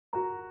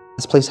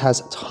This place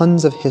has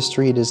tons of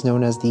history. It is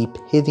known as the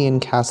Pythian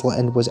Castle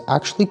and was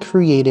actually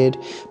created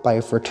by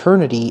a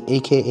fraternity,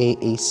 aka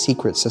a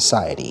secret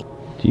society.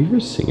 Do you hear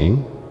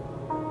singing?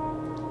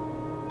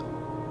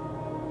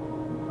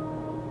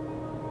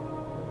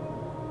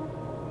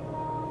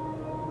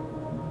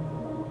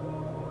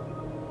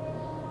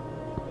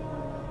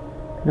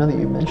 Now that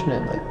you mention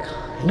it, like...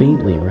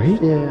 Faintly,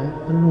 right? Yeah,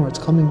 I don't know where it's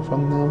coming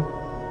from though.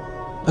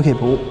 Okay,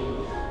 but...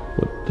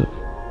 What the...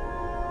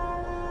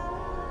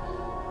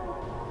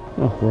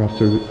 Oh, we're off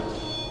to...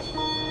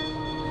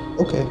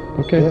 Okay.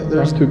 Okay, yeah,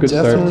 there's off to a good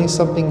definitely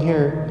start. Something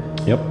here.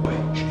 Yep. Wait,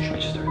 I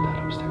just heard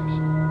that upstairs.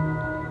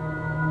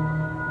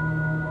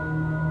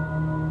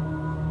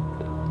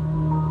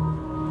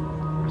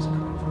 Where's it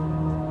coming from?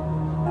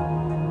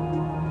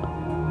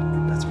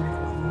 That's right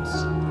above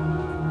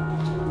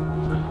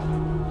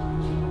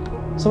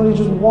us. Somebody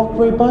just walked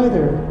right by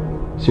there.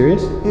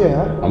 Serious?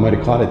 Yeah. I might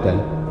have caught it then.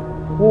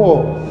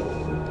 Whoa.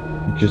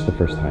 Just the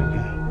first time.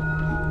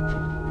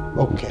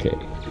 Okay.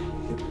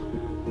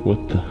 What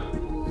the?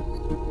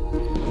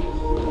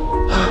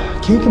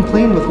 Can't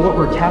complain with what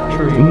we're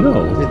capturing.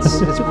 No. It's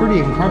pretty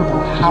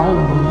incredible how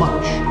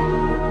much,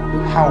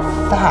 how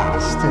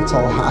fast it's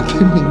all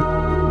happening.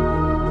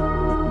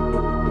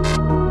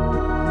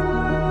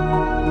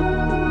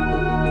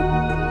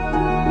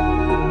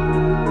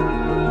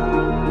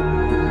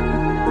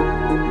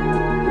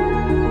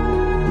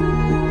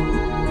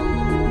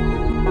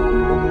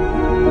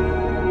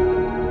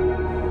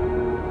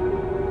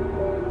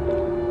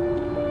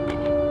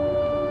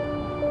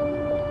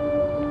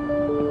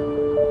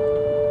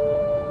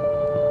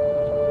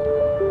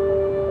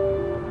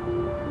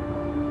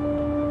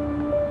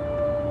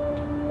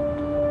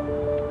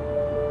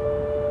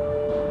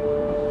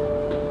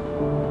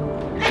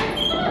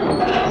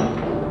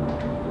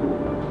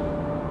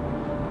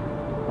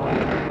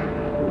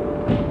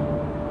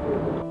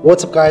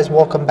 What's up guys,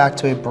 welcome back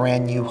to a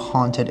brand new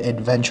haunted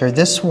adventure.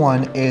 This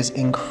one is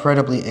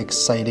incredibly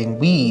exciting.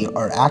 We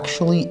are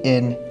actually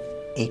in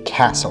a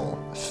castle,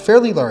 a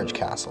fairly large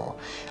castle.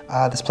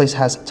 This place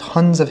has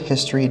tons of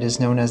history. It is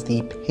known as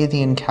the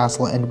Pythian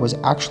Castle and was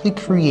actually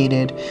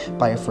created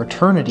by a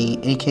fraternity,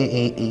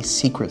 aka a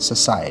secret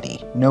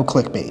society. No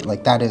clickbait,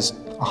 like that is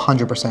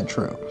 100%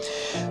 true.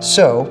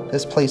 So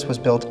this place was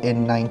built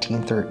in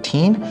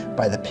 1913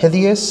 by the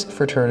Pythian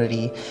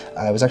fraternity.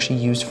 It was actually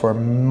used for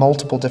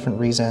multiple different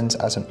reasons,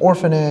 as an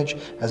orphanage,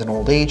 as an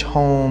old age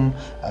home,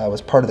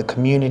 was part of the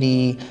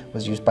community,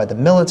 was used by the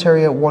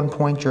military at one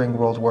point during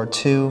World War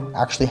II,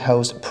 actually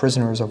housed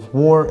prisoners of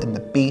war in the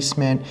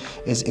basement,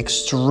 is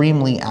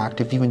extremely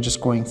active. Even just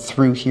going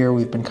through here,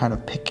 we've been kind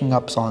of picking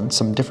up on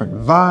some different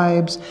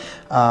vibes.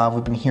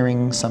 We've been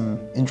hearing some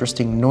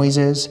interesting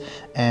noises,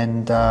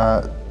 and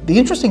the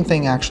interesting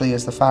thing actually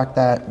is the fact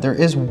that there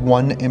is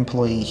one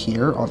employee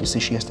here. Obviously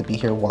she has to be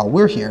here while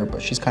we're here,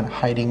 but she's kind of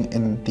hiding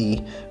in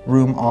the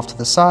room off to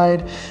the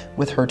side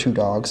with her two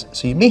dogs.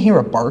 So you may hear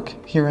a bark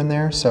here and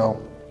there. So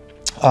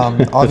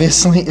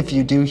obviously if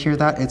you do hear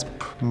that, it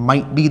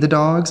might be the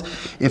dogs.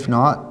 If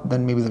not,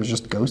 then maybe there's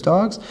just ghost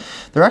dogs.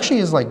 There actually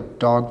is like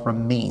dog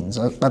remains.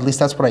 At least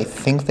that's what I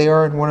think they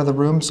are in one of the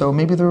rooms. So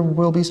maybe there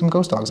will be some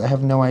ghost dogs. I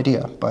have no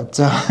idea. But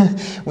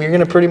we're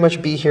going to pretty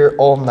much be here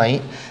all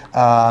night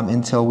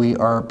until we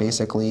are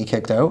basically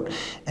kicked out.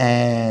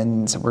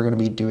 And we're going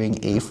to be doing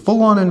a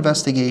full-on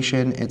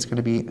investigation. It's going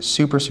to be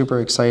super, super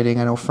exciting.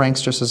 I know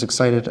Frank's just as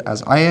excited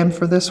as I am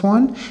for this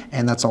one.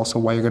 And that's also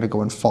why you're going to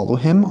go and follow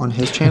him on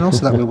his channel.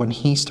 So that way when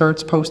he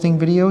starts posting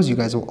videos, you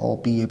guys will all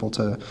be able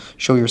to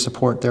show your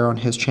support there on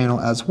his channel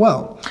as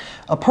well.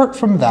 Apart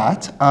from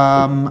that,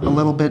 a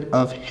little bit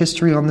of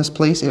history on this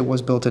place. It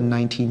was built in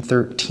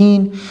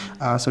 1913,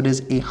 so it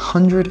is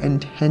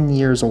 110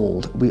 years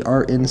old. We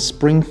are in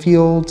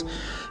Springfield,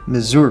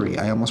 Missouri.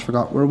 I almost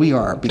forgot where we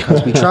are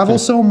because we travel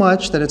so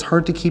much that it's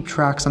hard to keep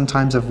track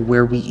sometimes of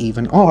where we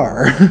even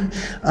are.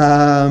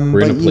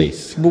 We're in a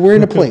place. But we're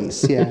in a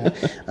place, yeah.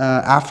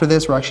 After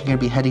this, we're actually going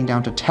to be heading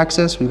down to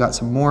Texas. We've got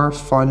some more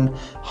fun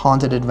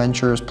haunted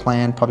adventures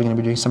planned. Probably going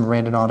to be doing some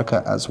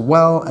Randonautica as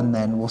well, and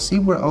then we'll see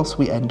where else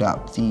we end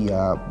up.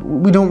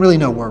 We don't really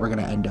know where we're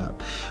going to end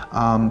up.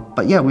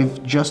 But yeah,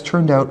 we've just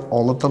turned out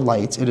all of the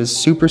lights. It is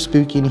super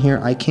spooky in here.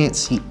 I can't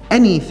see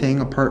anything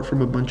apart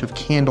from a bunch of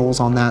candles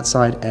on that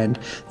side and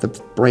the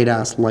bright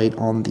ass light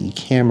on the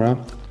camera.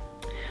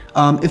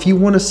 If you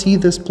want to see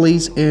this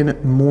place in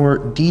more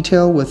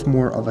detail with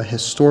more of a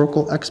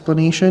historical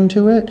explanation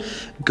to it,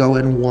 go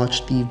and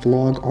watch the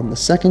vlog on the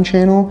second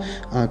channel,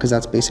 because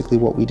that's basically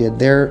what we did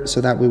there.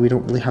 So that way we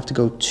don't really have to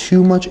go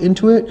too much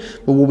into it.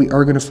 But what we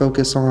are going to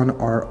focus on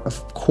are,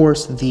 of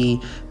course, the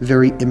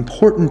very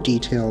important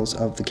details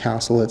of the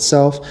castle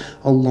itself,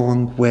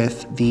 along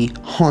with the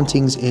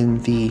hauntings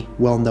in the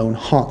well-known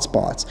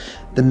hotspots.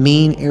 The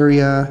main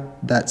area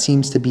that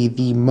seems to be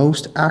the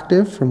most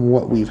active from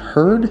what we've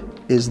heard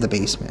is the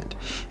basement.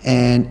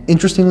 And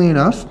interestingly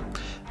enough,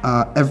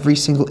 every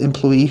single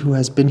employee who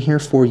has been here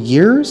for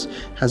years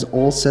has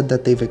all said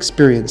that they've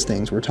experienced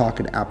things. We're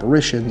talking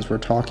apparitions, we're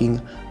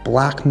talking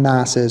black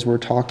masses, we're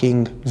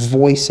talking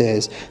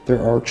voices.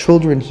 There are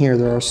children here,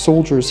 there are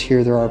soldiers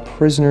here, there are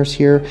prisoners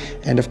here,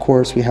 and of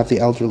course we have the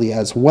elderly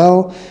as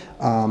well.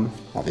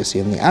 Obviously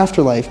in the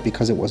afterlife,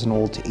 because it was an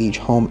old age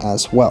home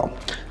as well.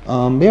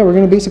 Yeah, we're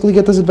gonna basically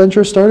get this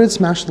adventure started.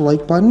 Smash the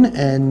like button,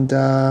 and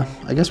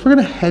I guess we're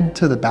gonna head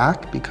to the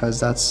back, because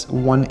that's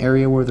one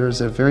area where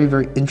there's a very,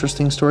 very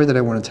interesting story that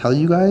I want to tell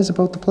you guys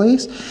about the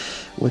place,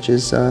 which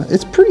is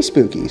it's pretty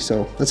spooky.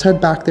 So let's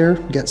head back there,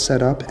 get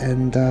set up,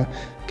 and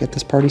get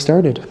this party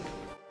started.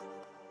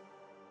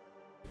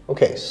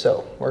 Okay,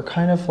 so we're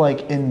kind of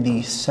like in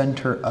the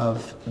center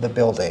of the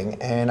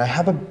building, and I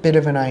have a bit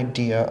of an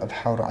idea of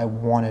how I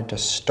wanted to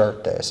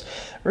start this.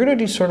 We're gonna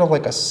do sort of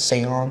like a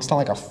seance, not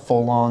like a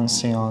full-on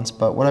seance,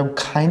 but what I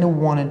kind of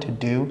wanted to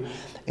do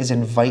is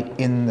invite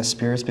in the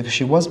spirits, because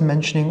she was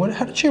mentioning,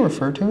 how did she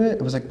refer to it?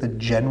 It was like the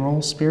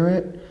general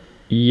spirit?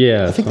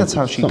 Yeah, I think that's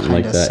how she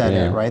kind of said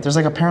yeah. it, right? There's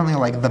like apparently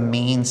like the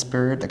main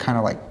spirit that kind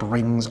of like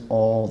brings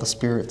all the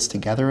spirits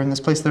together in this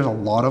place. There's a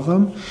lot of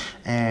them,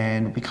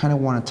 and we kind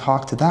of want to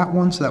talk to that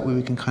one so that way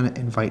we can kind of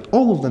invite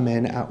all of them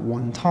in at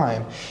one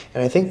time.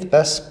 And I think the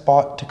best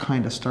spot to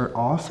kind of start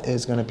off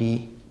is going to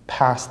be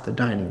past the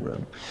dining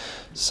room.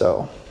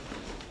 So,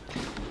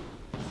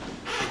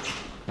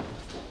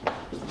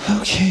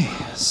 okay,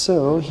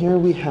 so here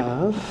we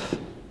have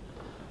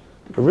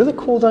a really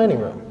cool dining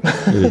room.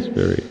 It is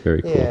very,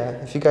 very cool. Yeah,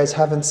 if you guys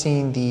haven't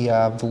seen the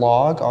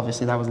vlog,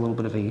 obviously that was a little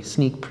bit of a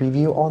sneak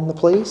preview on the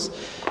place.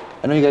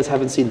 I know you guys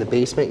haven't seen the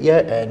basement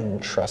yet,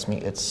 and trust me,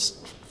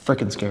 it's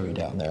freaking scary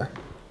down there.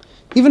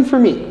 Even for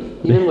me,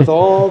 even with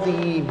all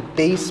the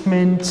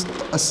basement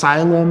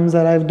asylums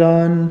that I've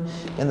done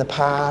in the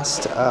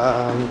past,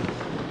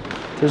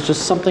 there's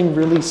just something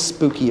really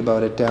spooky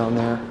about it down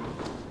there.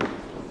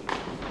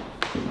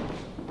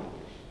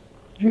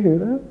 Did you hear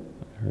that?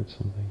 I heard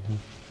something. Yeah.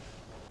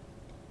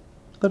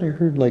 I thought I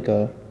heard like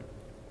a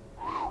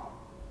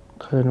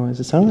kind of noise.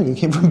 It sounded like it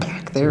came from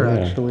back there,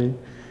 actually.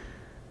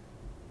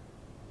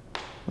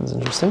 That's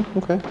interesting.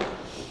 Okay.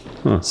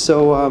 Huh.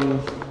 So,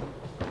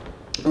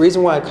 the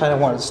reason why I kind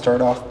of wanted to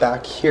start off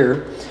back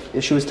here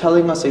is she was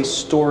telling us a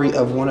story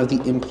of one of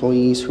the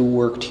employees who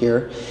worked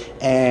here,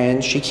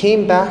 and she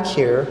came back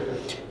here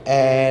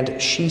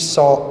and she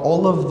saw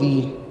all of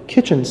the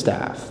kitchen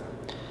staff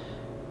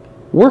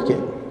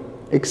working,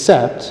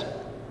 except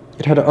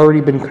it had already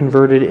been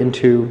converted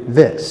into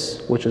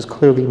this, which is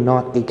clearly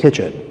not a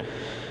kitchen.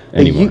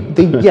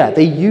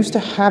 They used to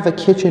have a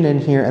kitchen in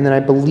here, and then I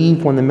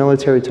believe when the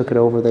military took it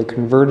over, they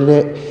converted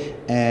it,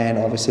 and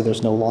obviously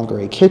there's no longer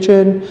a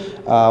kitchen,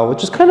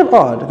 which is kind of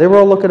odd. They were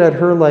all looking at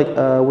her like,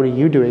 what are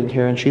you doing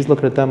here? And she's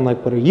looking at them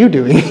like, what are you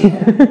doing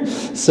here?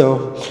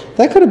 So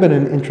that could have been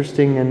an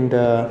interesting and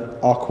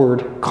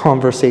awkward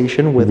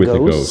conversation with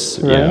ghosts,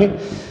 right? Yeah.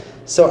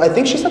 So I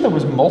think she said there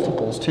was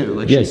multiples too.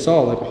 Like she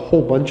saw like a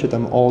whole bunch of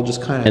them all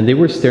just kind of. And they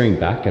were staring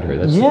back at her.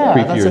 That's the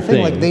creepier that's the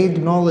thing. Like they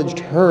acknowledged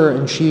her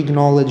and she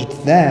acknowledged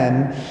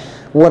them.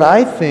 What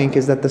I think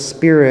is that the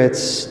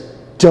spirits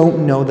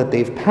don't know that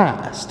they've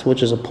passed,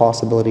 which is a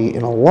possibility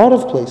in a lot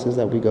of places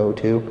that we go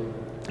to,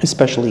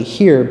 especially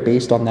here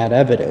based on that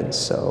evidence.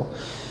 So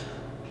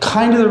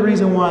kind of the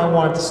reason why I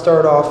wanted to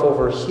start off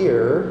over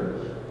here.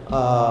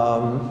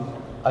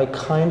 I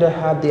kind of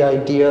had the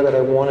idea that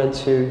I wanted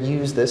to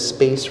use this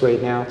space right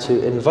now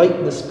to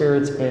invite the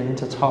spirits in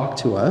to talk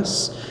to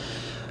us.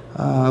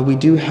 We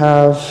do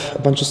have a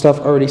bunch of stuff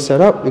already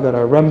set up. We got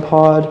our REM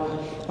pod.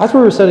 As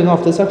we were setting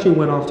off, this actually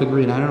went off to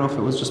green. I don't know if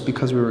it was just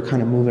because we were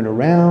kind of moving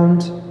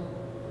around.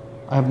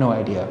 I have no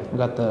idea. We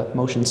got the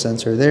motion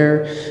sensor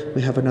there.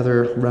 We have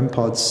another REM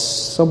pod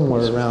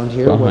somewhere around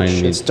here,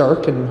 which it's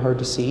dark and hard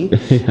to see.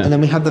 And then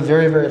we have the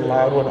very, very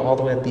loud one all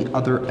the way at the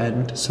other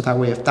end. So that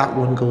way, if that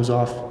one goes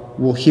off,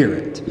 we'll hear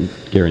it.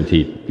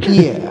 Guaranteed.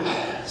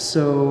 Yeah.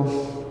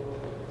 So,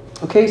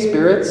 okay,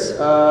 spirits,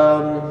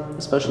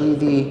 especially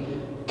the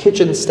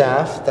kitchen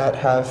staff that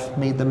have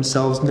made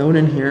themselves known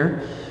in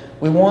here,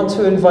 we want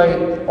to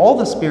invite all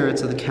the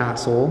spirits of the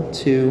castle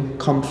to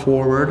come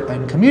forward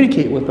and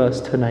communicate with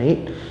us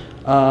tonight.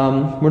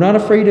 We're not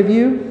afraid of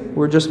you.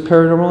 We're just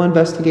paranormal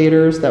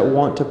investigators that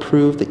want to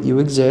prove that you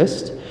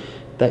exist,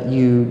 that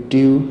you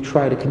do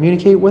try to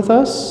communicate with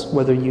us,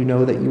 whether you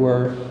know that you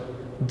are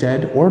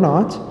dead or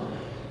not.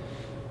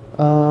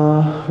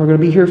 We're going to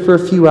be here for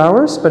a few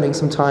hours, spending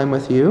some time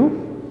with you.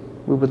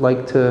 We would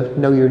like to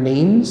know your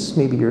names,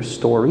 maybe your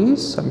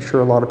stories. I'm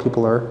sure a lot of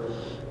people are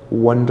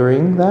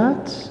wondering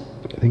that.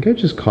 I think I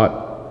just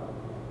caught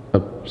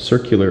a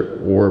circular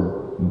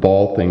orb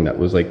ball thing that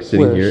was like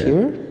sitting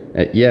here.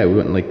 Yeah, it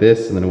went like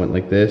this, and then it went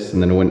like this,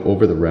 and then it went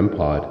over the REM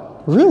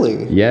pod.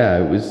 Really? Yeah,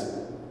 it was.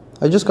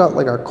 I just got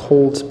like a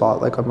cold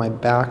spot, like on my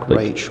back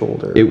right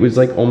shoulder. It was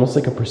like almost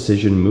like a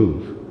precision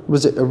move.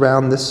 Was it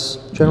around this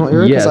general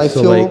area? Because I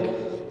feel like,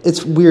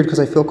 it's weird because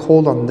I feel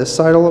cold on this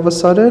side all of a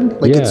sudden.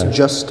 Like it's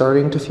just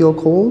starting to feel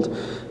cold,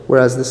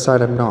 whereas this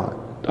side I'm not.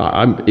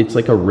 It's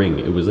like a ring.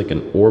 It was like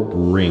an orb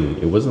ring.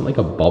 It wasn't like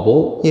a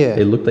bubble. Yeah.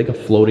 It looked like a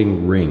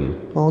floating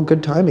ring. Well,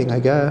 good timing, I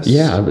guess.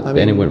 Yeah,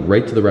 and it went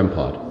right to the REM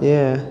pod.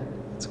 Yeah,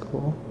 that's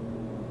cool.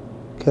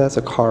 Okay, that's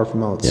a car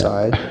from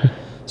outside. Yeah.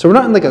 So we're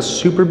not in like a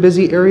super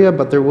busy area,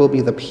 but there will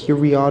be the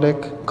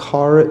periodic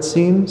car, it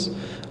seems.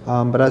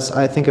 But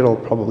I think it'll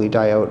probably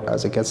die out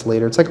as it gets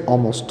later. It's like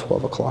almost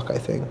 12 o'clock, I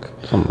think.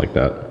 Something like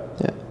that.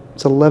 Yeah,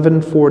 it's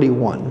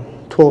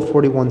 11:41,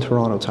 12:41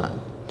 Toronto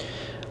time.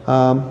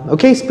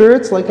 Okay,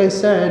 spirits, like I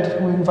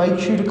said, we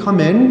invite you to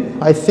come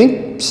in. I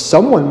think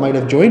someone might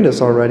have joined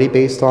us already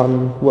based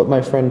on what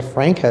my friend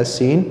Frank has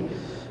seen.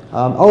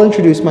 I'll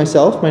introduce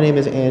myself. My name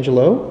is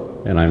Angelo.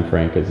 And I'm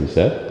Frank, as you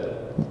said.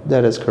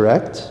 That is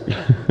correct.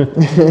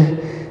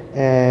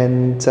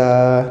 And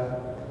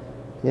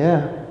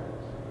yeah.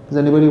 Does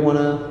anybody want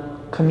to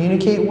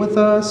communicate with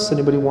us?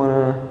 Anybody want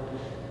to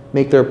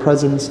make their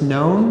presence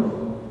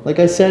known? Like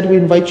I said, we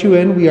invite you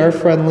in. We are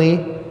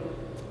friendly.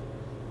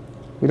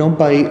 We don't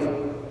bite,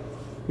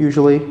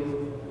 usually.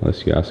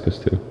 Unless you ask us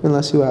to.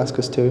 Unless you ask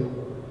us to.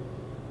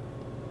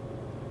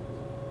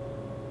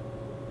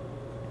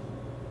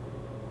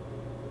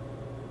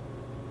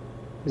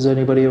 Is there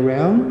anybody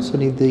around? So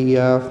any of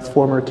the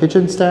former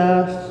kitchen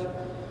staff?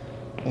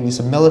 Maybe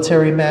some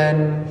military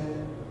men?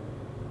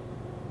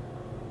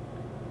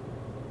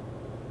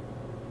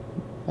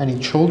 Any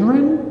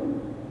children?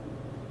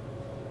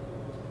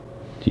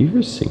 Do you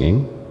hear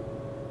singing?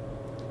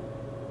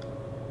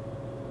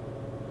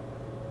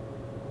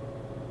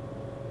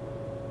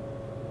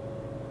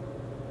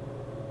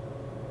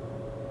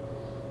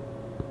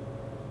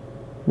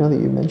 Now that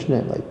you mention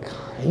it, like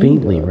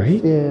faintly,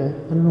 right? Yeah,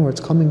 I don't know where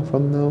it's coming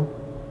from though.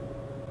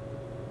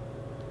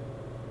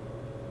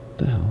 What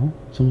the hell?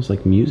 It's almost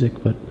like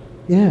music, but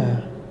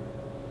yeah,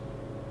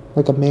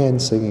 like a man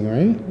singing,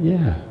 right?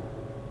 Yeah.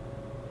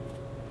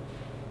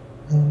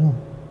 I don't know.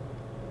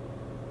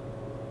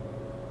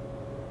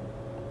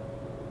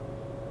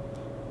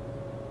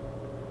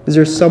 Is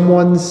there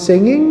someone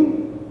singing?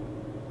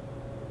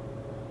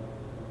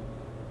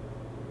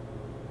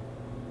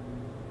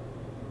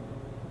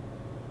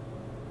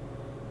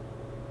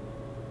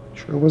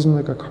 Sure it wasn't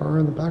like a car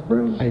in the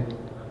background? I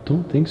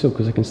don't think so,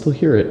 because I can still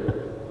hear it.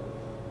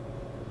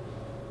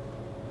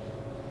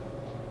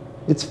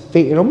 It's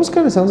faint. It almost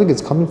kind of sounds like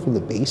it's coming from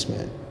the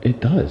basement. It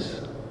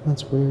does.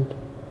 That's weird.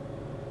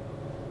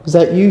 Is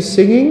that you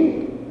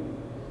singing?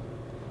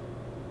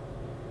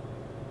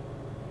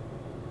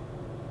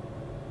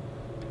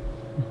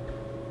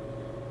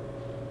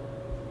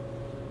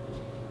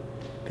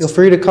 Feel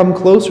free to come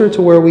closer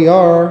to where we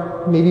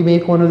are. Maybe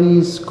make one of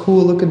these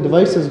cool looking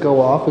devices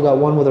go off. We got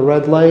one with a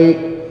red light.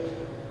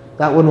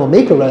 That one will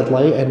make a red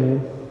light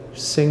and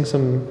sing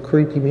some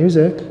creepy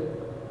music.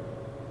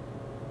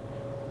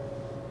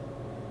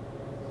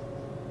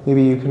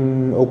 Maybe you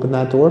can open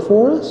that door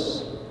for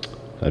us?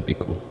 That'd be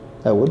cool.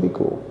 That would be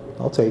cool.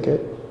 I'll take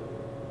it.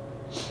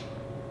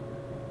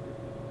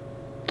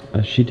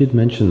 She did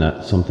mention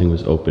that something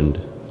was opened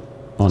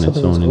on its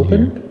own in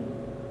here.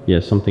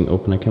 Yeah, something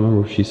open. I can't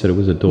remember if she said it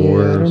was a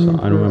door or something.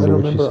 I don't remember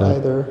what she said.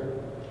 Either.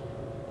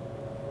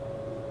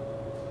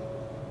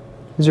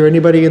 Is there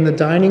anybody in the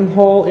dining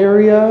hall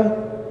area?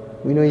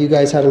 We know you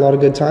guys had a lot of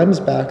good times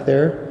back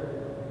there.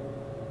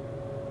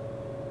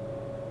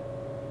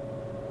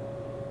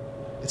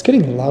 It's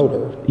getting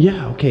louder.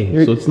 Yeah,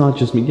 okay. So it's not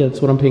just me. Yeah,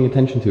 that's what I'm paying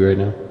attention to right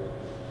now.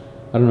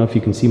 I don't know if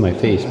you can see my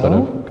face, but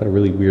I've got a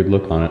really weird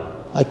look on it.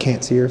 I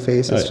can't see your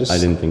face. It's just, I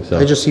didn't think so.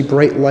 I just see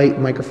bright light,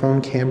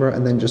 microphone, camera,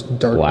 and then just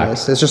darkness.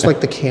 Black. It's just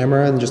like the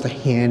camera and just a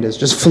hand is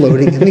just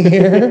floating in the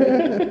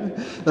air.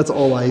 That's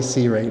all I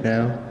see right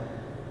now.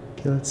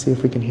 Okay, let's see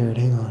if we can hear it.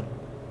 Hang on.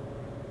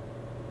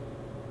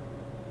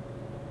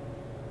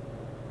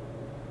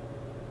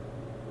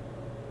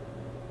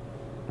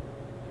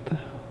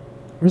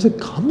 Where's it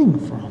coming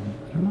from?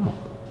 I don't know.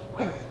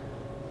 Where?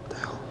 What the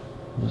hell?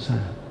 What was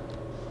that?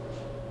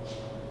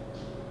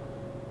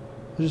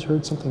 I just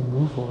heard something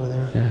move over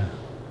there. Yeah.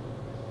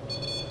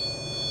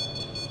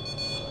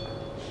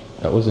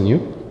 That wasn't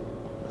you?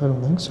 I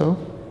don't think so.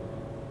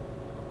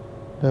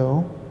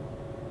 No.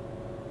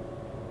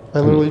 I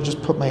literally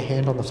just put my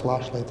hand on the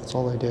flashlight. That's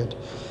all I did.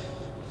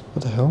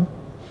 What the hell?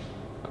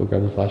 Go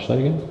grab the flashlight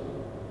again.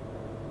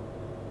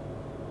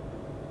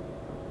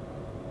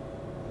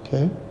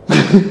 Okay.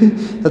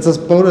 That's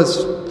about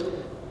as,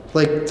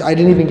 like, I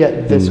didn't even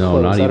get this close.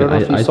 No, not even.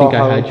 I think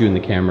I had you in the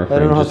camera frame. I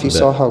don't know if you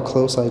saw how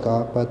close I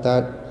got, but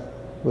that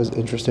was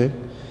interesting.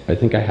 I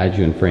think I had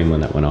you in frame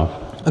when that went off.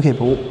 Okay,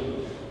 but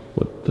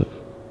what the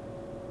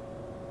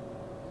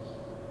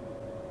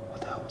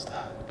hell was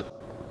that?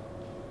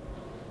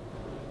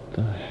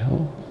 The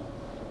hell?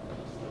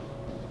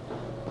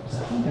 Is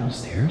that one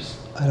downstairs?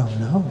 I don't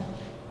know.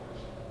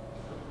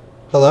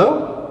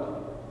 Hello?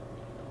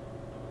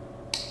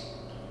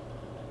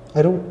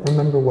 I don't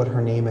remember what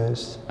her name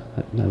is.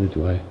 Neither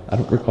do I. I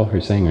don't recall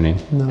her saying her name.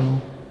 No.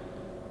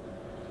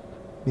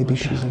 Maybe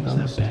she's a ghost.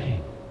 What was that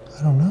bang?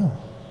 I don't know.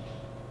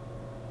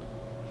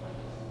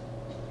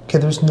 Okay,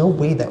 there's no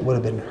way that would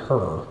have been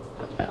her.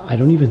 I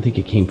don't even think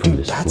it came from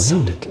this way. That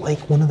sounded like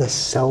one of the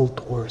cell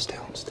doors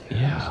downstairs.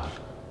 Yeah.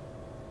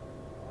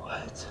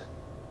 What?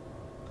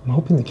 I'm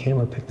hoping the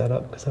camera picked that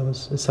up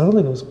because it sounded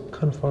like it was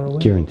kind of far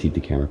away. Guaranteed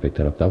the camera picked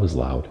that up. That was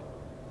loud.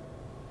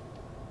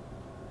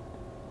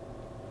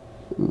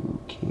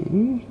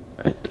 Okay.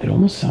 It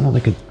almost sounded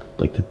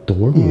like the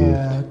door moved.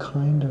 Yeah,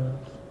 kind of.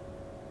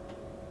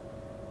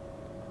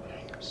 I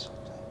hear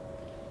something.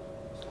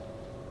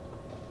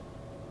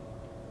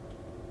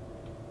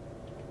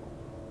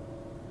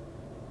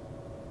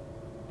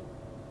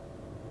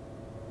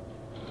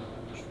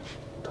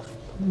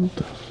 What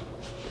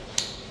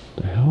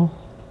the hell?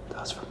 That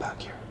was from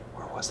back here.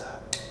 Where was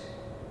that?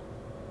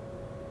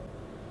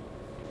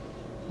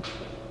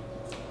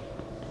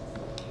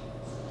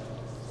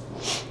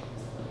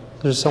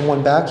 There's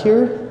someone back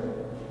here?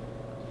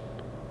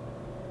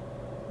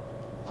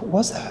 What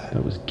was that?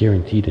 That was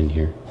guaranteed in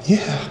here.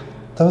 Yeah,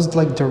 that was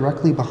like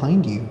directly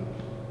behind you.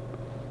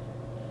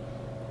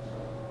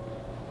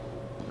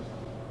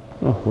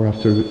 Oh, we're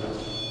off to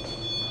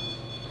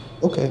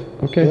Okay.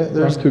 Okay, Yeah, we're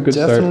there's off to a good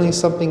definitely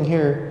start. something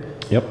here.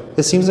 Yep.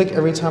 It seems like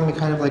every time we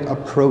kind of like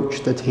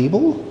approach the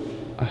table.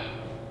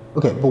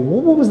 Okay, but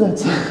what was that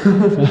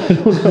sound? I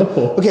don't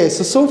know. Okay,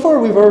 so far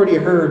we've already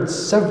heard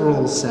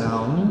several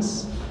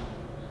sounds.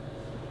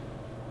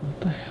 What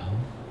the hell?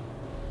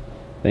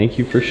 Thank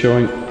you for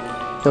showing.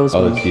 That was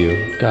Oh, me. it's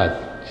you. God,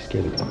 you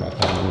scared the crap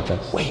out of me.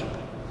 That's. Wait.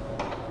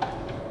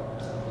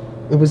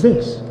 It was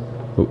this,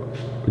 Oh,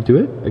 do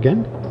it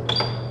again?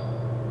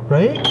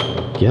 right?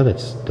 Yeah,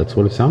 that's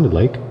what it sounded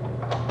like.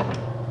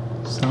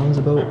 Sounds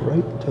about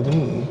right to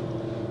me.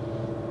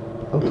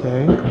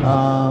 Okay.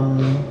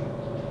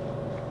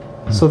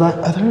 So that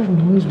other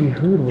noise we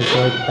heard was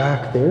like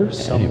back there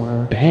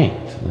somewhere. It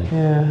banged. Like,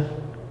 Yeah.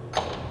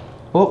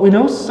 Well, we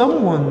know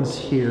someone's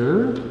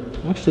here.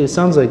 Actually, it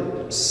sounds like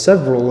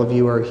several of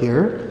you are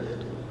here,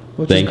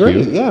 which Thank is great.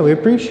 you. Yeah, we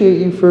appreciate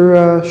you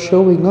for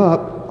showing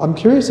up. I'm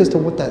curious as to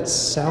what that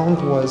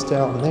sound was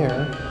down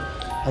there.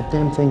 That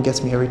damn thing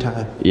gets me every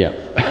time. yeah.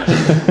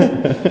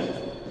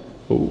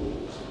 Oh.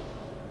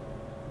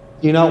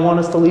 Do you not want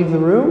us to leave the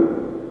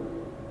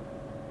room?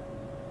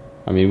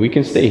 I mean, we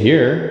can stay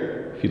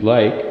here if you'd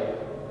like.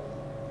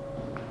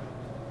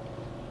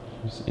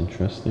 It's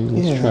interesting.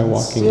 Let's try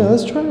walking. Yeah,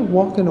 let's try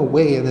walking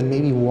away and then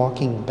maybe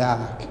walking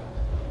back.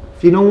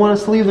 If you don't want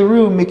us to leave the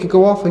room, make it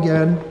go off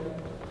again.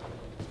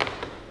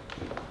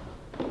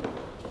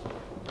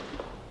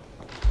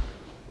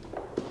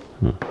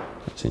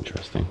 That's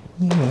interesting.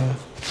 Yeah.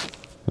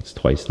 That's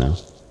twice now.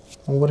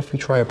 Well, what if we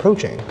try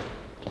approaching?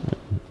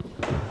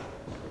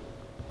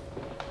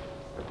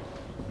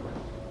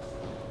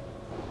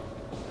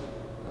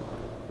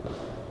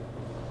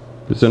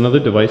 There's another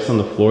device on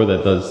the floor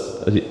that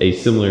does a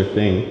similar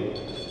thing.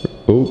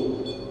 Oh,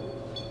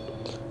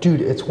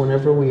 Dude, it's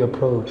whenever we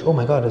approach. Oh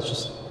my god, it's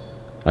just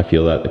I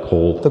feel that, the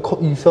cold.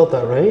 you felt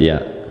that, right? Yeah.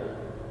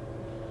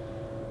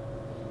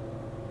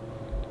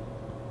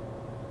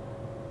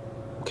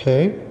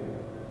 Okay.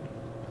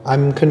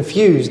 I'm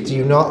confused. Do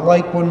you not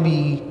like when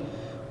we...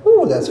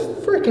 Oh, that's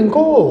freaking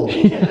cold.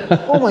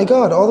 Oh my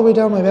god, all the way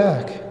down my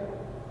back.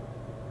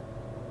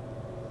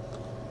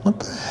 What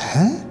the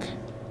heck?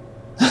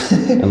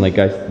 And like,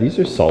 guys, these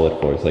are solid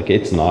floors. Like,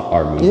 it's not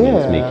our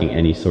movements Yeah. making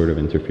any sort of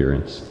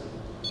interference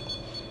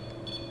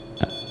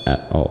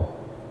at all.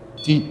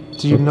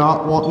 Do you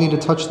not want me to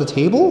touch the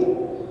table?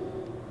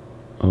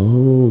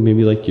 Oh,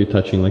 maybe like you're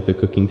touching like the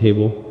cooking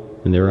table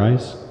in their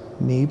eyes.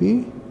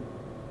 Maybe.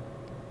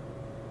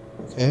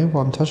 Okay,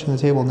 well I'm touching the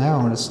table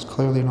now and it's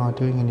clearly not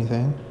doing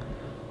anything.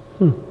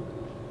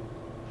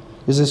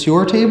 Is this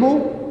your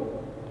table?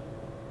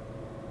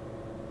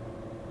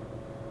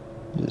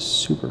 It is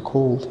super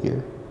cold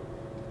here.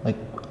 Like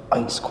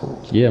ice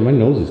cold. Yeah, my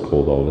nose is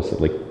cold all of a sudden.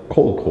 Like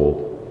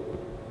cold.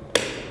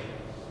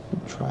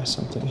 Let me try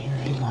something here.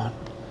 Hang on.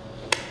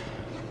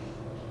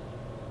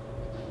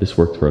 This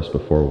worked for us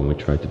before when we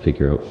tried to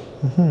figure out.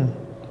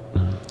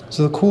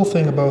 So the cool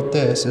thing about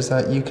this is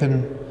that you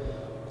can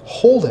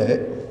hold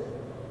it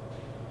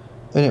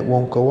and it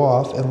won't go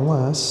off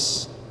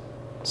unless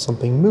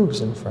something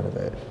moves in front of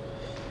it.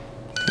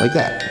 Like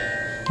that.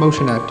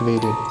 Motion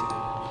activated.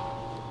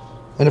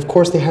 And of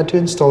course they had to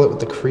install it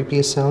with the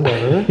creepiest sound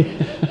ever.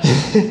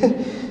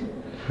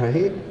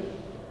 Right?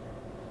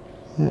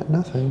 Yeah,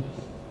 nothing.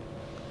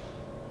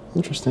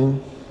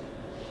 Interesting.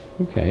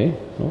 Okay,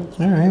 well,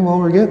 Alright, well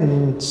we're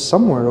getting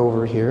somewhere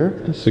over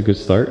here. that's a good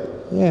start.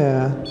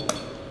 Yeah.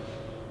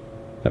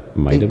 That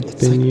might have It's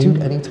been like, you.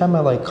 dude, anytime I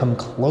like come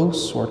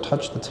close or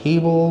touch the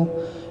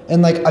table,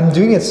 and like I'm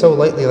doing it so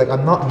lightly, like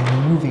I'm not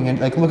moving it.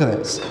 Like, look at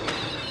this.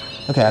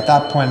 Okay, at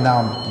that point now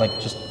I'm like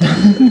just.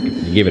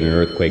 You gave it an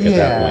earthquake at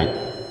that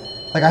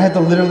point. Like I had to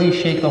literally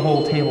shake the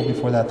whole table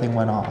before that thing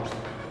went off.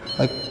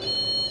 Like,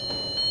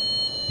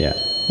 Yeah.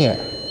 yeah.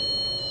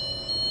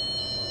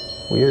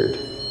 Weird.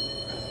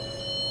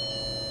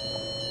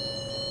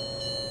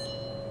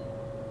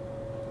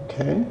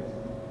 Okay.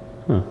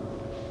 Huh.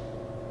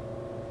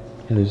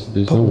 Yeah, there's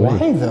But no why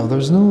way. though?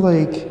 There's no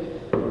like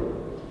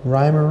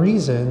rhyme or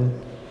reason.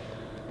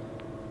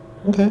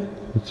 Okay.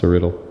 It's a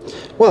riddle.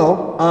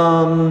 Well,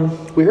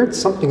 we heard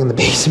something in the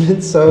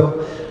basement,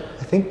 so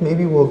I think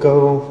maybe we'll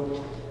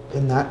go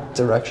in that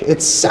direction.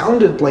 It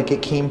sounded like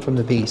it came from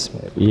the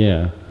basement,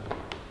 Yeah.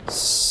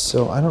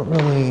 so I don't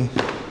really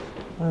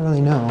don't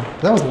really know.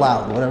 That was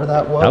loud, whatever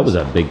that was. That was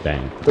a big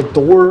bang. The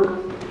door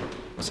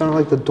sounded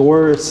like the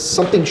door. It's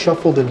something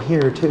shuffled in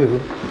here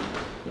too.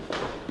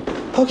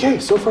 Okay,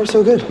 so far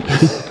so good.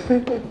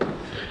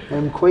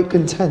 I'm quite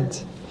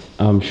content.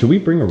 Should we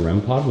bring a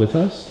REM pod with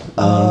us?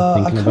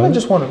 I kind of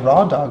just want to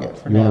raw dog it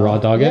for now. You want to raw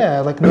dog it?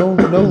 Yeah, like no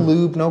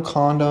lube, no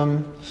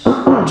condom.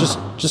 Just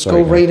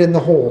Sorry, go right in the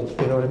hole.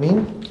 You know what I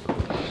mean?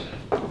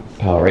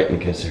 Pow, right in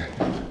the kisser.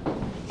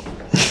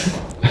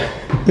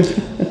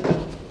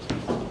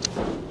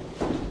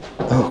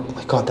 Oh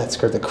my god, that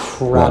scared the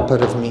crap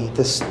out of me.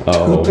 This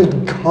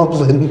stupid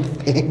goblin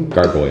thing.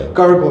 Gargoyle.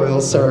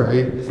 Gargoyle, sorry.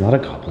 It's not a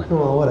goblin.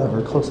 Well,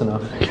 whatever, close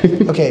enough.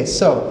 Okay,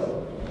 so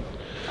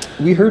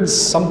we heard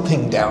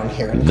something down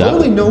here.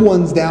 Clearly no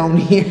one's down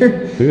here.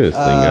 Look at this thing,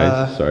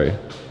 guys. Sorry.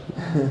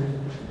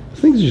 This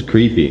thing's just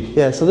creepy.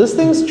 Yeah, so this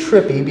thing's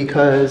trippy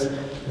because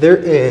there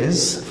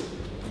is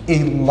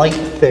a light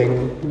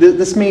thing.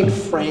 This made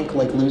Frank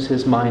like lose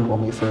his mind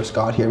when we first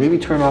got here. Maybe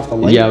turn off the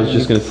light. Yeah, I was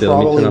just gonna say, let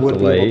me turn off the light. Probably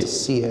wouldn't be able to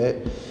see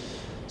it.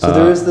 So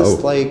there is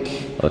this like.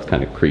 Oh, that's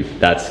kind of creepy.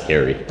 That's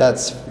scary.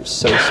 That's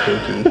so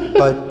spooky.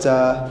 But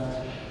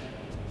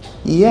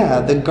yeah,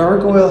 the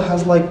gargoyle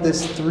has like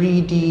this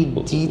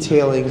 3D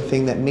detailing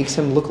thing that makes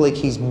him look like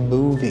he's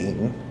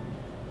moving.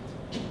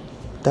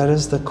 That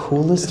is the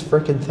coolest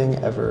freaking thing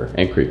ever.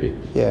 And creepy.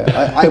 Yeah,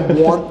 I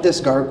want this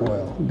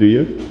gargoyle. Do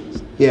you?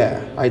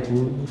 Yeah, I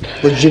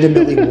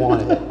legitimately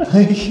want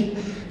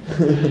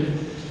it.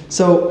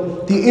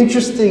 So the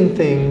interesting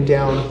thing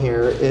down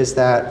here is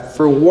that,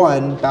 for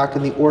one, back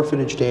in the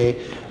orphanage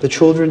day, the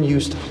children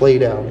used to play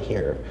down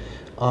here.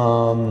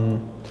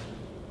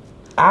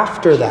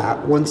 After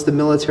that, once the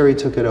military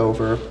took it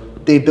over,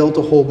 they built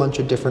a whole bunch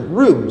of different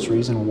rooms.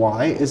 Reason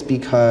why is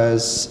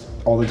because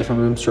all the different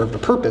rooms served a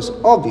purpose,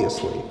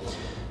 obviously.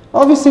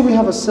 Obviously, we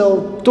have a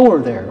cell door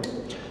there.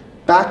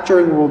 Back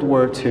during World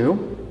War II,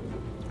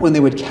 when they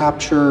would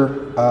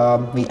capture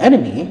the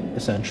enemy,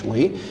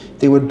 essentially,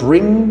 they would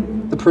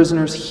bring the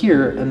prisoners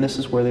here, and this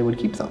is where they would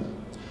keep them.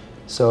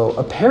 So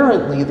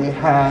apparently they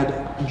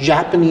had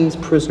Japanese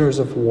prisoners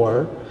of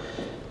war,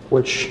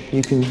 which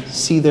you can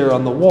see there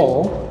on the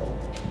wall.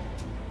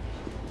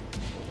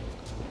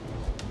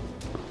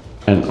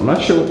 And I'm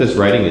not sure what this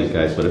writing is,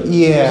 guys, but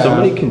if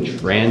somebody can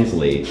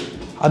translate.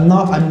 I'm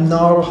not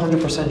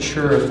 100%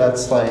 sure if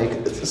that's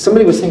like,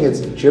 somebody was saying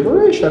it's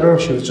gibberish. I don't know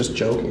if she was just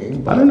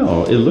joking. I don't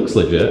know. It looks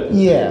legit.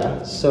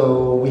 Yeah.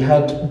 So we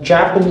had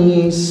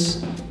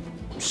Japanese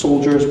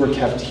soldiers were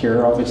kept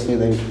here. Obviously,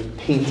 they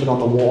painted on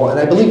the wall, and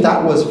I believe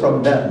that was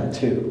from them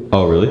too.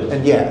 Oh, really?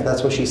 And yeah,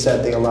 that's what she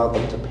said. They allowed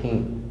them to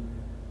paint.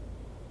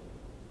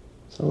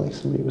 So like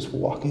somebody was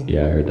walking.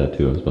 Yeah, I heard that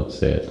too. I was about to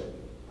say it.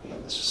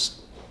 Let's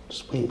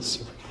just wait and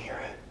see if we can hear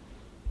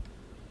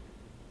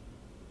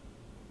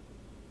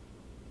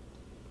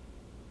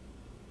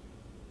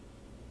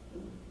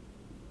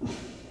it.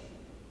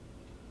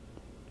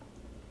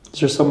 Is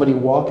there somebody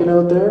walking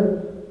out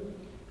there?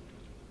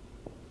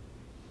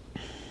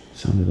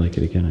 Sounded like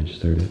it again. I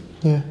just heard it.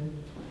 Yeah.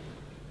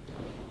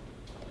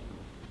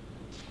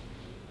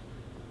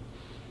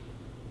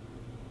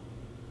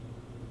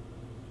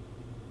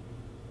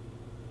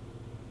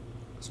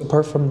 So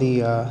apart from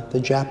the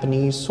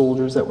Japanese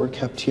soldiers that were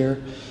kept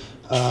here,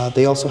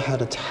 they also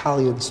had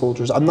Italian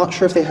soldiers. I'm not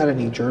sure if they had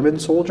any German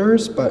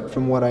soldiers, but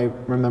from what I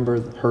remember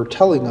her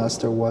telling us,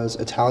 there was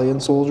Italian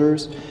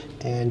soldiers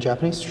and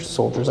Japanese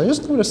soldiers. I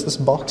just noticed this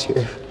box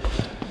here.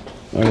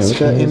 Oh, yeah,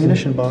 It's an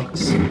ammunition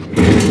box.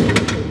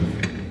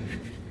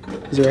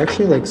 Is there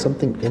actually like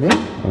something in it?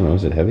 I don't know.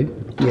 Is it heavy?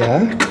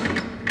 Yeah.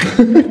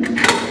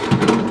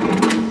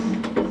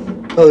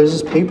 Oh, there's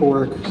this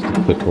paperwork.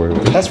 Clipboard.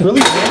 That's really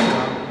random.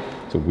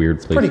 It's a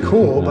weird place. Pretty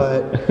cool,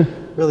 but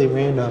really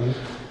random.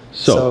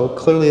 So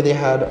clearly they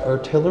had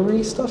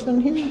artillery stuff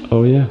in here.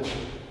 Oh yeah.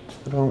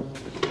 I don't.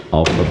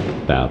 Alpha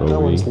That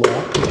one's battery.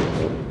 locked.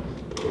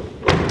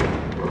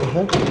 The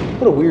heck?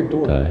 What a weird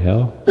door. The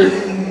hell?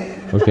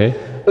 Okay.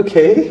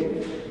 Okay.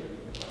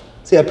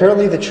 So yeah,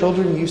 apparently the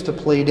children used to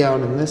play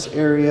down in this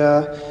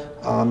area.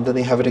 Then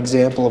they have an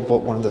example of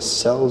what one of the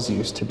cells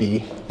used to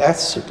be.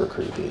 That's super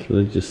creepy. So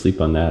they just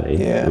sleep on that, eh?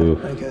 Yeah,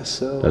 Oof. I guess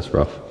so. That's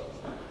rough.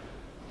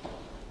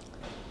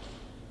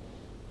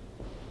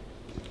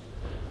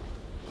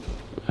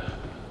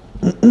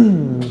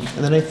 And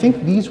then I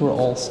think these were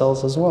all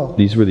cells as well.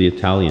 These were the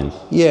Italians.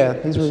 Yeah,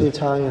 these were the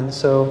Italians.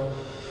 So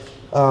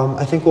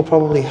I think we'll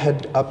probably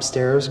head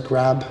upstairs,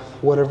 grab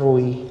whatever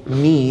we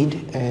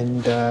need,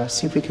 and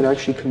see if we can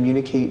actually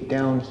communicate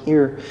down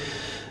here.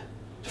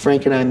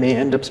 Frank and I may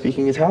end up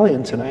speaking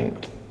Italian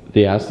tonight.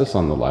 They asked us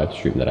on the live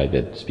stream that I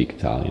did speak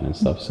Italian and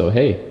stuff. So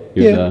hey,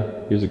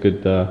 here's a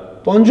good.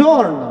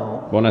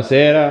 Buongiorno.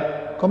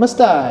 Buonasera. Come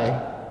stai?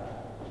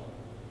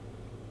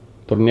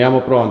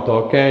 Torniamo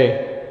pronto,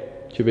 ok?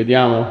 Ci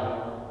vediamo.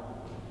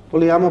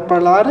 Vogliamo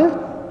parlare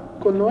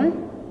con noi?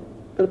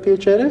 Per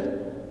piacere?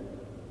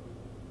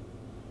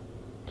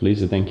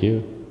 Please and thank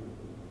you.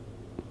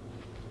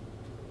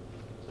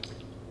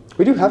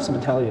 We do have some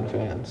Italian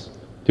fans.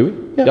 Do we?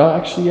 Yeah. Oh,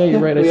 actually, yeah, you're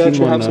right. We I actually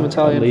seen one, have some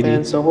Italian lady.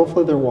 fans, so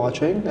hopefully they're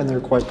watching and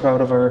they're quite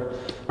proud of our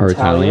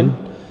Italian.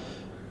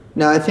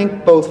 Now, I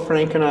think both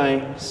Frank and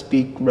I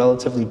speak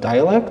relatively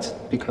dialect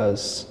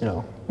because, you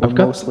know, we're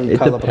mostly it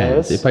Calabrese.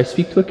 depends. If I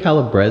speak to a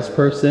Calabrese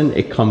person,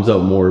 it comes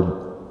out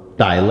more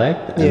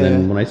dialect, and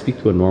then when I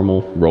speak to a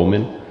normal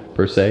Roman,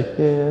 per se,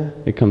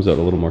 it comes out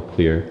a little more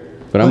clear.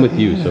 But I'm with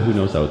you, so who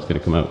knows how it's going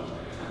to come out.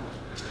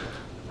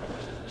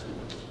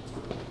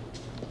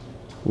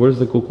 Where's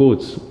the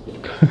cucuts?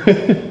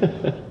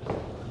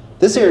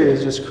 This area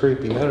is just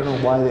creepy. I don't know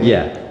why they...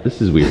 Yeah, this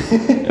is weird.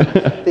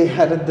 They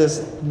had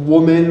this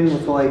woman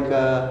with like...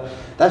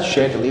 that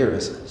chandelier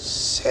is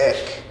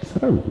sick. Is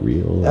that a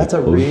real... That's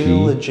like, a OG?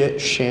 real legit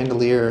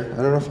chandelier. I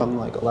don't know if I'm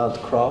like allowed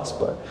to cross,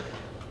 but...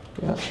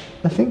 Yeah,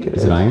 I think it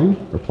is. Is it iron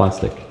or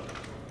plastic?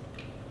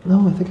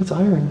 No, I think it's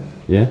iron.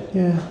 Yeah?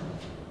 Yeah.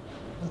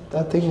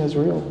 That thing is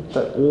real.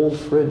 That old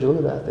fridge, look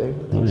at that thing.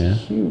 That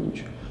thing's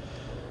huge.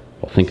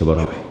 Well, think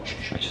about it.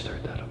 I just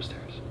heard that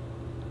upstairs.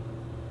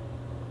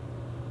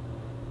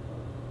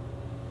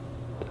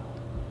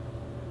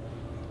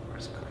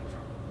 Where's it coming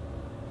from?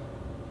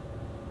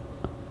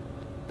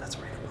 That's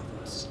right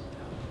above us.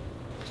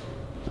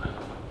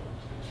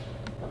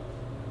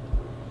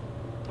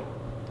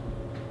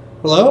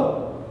 Hello?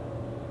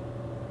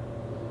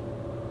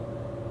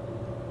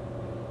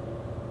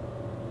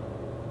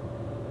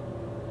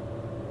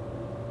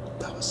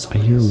 That was I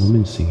hear a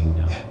woman singing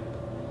now. Yeah.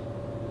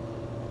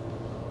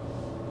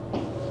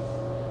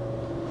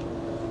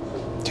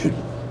 Dude,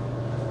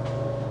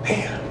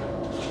 man,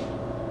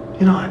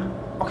 you know,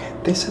 okay,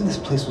 they said this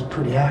place was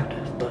pretty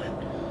active, but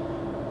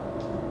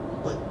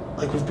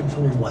like we've been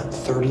filming, what,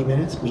 30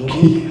 minutes,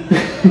 maybe?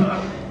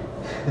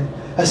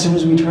 As soon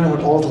as we turn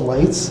on all the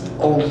lights,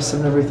 all of a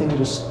sudden everything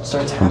just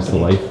starts Comes to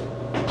happening. life.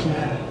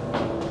 Yeah.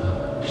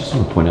 I just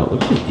want to point out,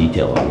 look at the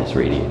detail on this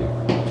radiator.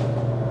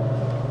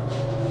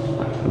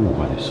 I don't know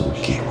why there's so much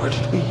Okay, detail. where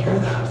did we hear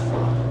that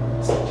from?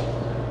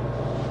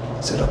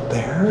 Is it up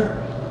there?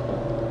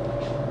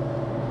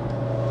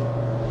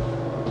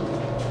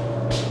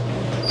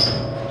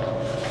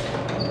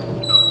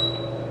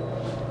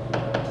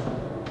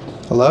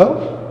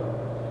 Hello?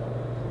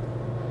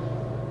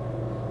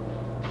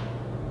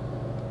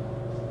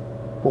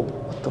 Well,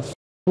 what the f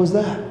was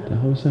that? The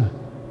hell was that?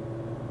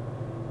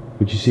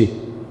 What'd you see?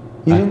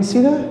 You didn't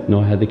see that?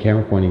 No, I had the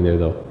camera pointing there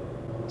though.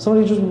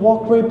 Somebody just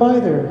walked right by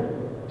there.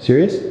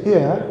 Serious?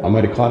 Yeah. I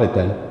might have caught it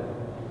then.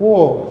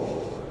 Whoa.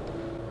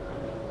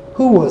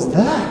 Who was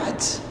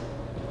that?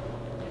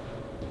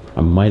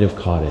 I might have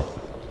caught it.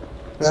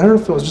 I don't know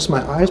if it was just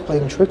my eyes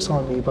playing tricks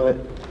on me, but...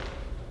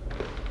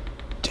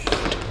 Dude,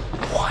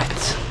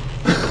 what?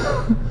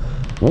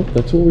 Well,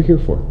 that's what we're here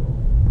for.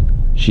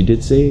 She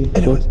did say... And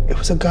it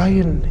was a guy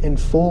in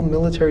full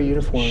military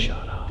uniform.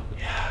 Shut up.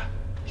 Yeah.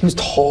 He was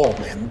tall,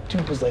 man.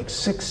 Dude was like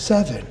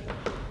 6'7".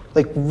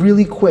 Like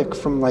really quick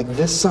from like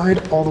this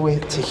side all the way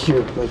to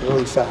here, like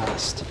really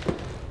fast.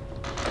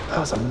 That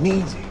was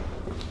amazing.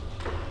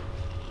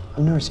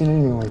 I've never seen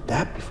anything like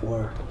that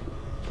before.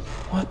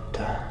 What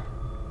the?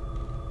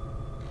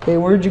 Hey,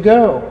 where'd you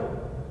go?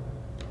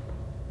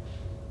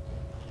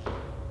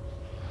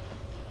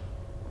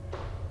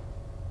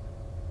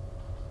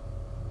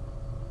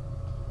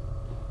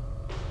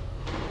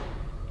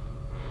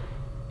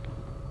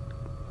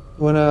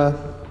 You wanna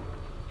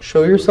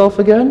show yourself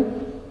again?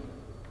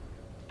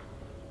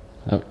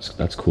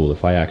 That's cool.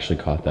 If I actually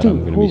caught that, Dude,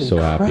 I'm going to be so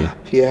happy.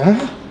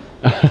 Yeah?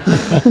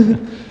 That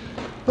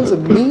was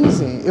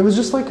amazing. It was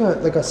just like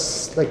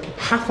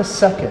half a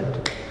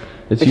second.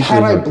 It's Like, usually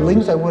had I how it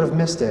blinked, goes. I would have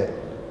missed it.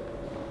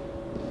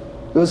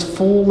 It was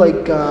full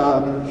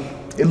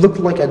it looked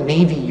like a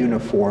Navy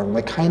uniform,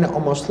 like kind of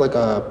almost like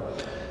a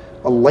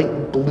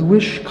light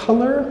bluish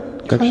color.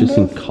 I've actually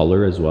seen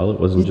color as well. It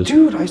wasn't just...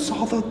 Dude, I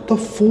saw the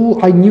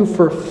full, I knew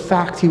for a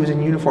fact he was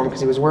in uniform because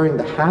he was wearing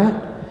the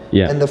hat.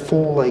 Yeah. And the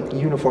full like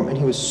uniform, and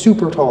he was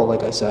super tall,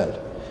 like I said.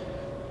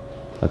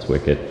 That's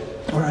wicked.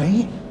 All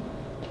right.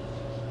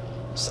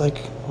 It's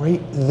like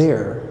right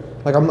there.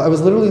 Like I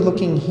was literally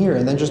looking here,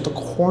 and then just the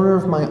corner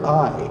of my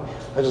eye,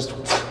 I just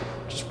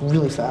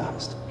really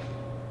fast.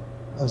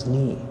 That was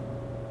neat.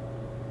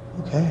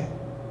 Okay.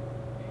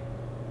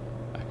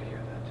 I could hear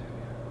that too.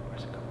 Yeah.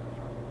 Where's it coming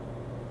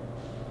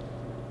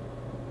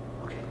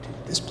from? Okay,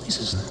 dude, this place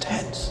is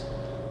intense.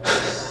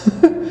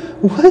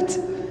 What?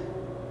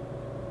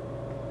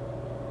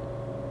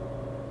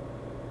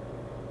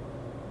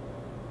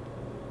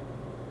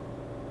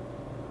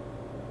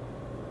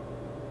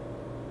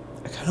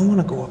 I kind of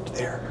want to go up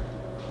there.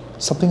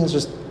 Something is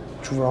just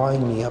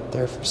drawing me up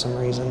there for some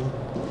reason.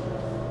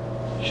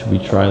 Should we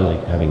try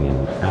like having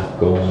an app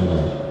going?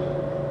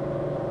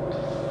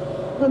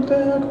 What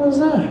the heck was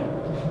that?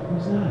 What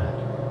was that?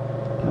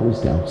 That was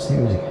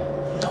downstairs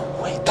again. No,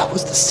 wait, that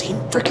was the same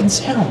freaking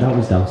sound. That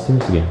was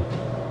downstairs again.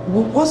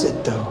 What was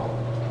it though?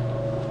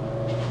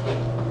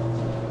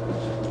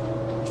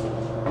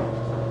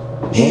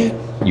 Man.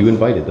 You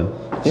invited them.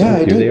 Yeah, I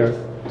Here did. they are.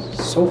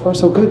 So far,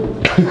 so good.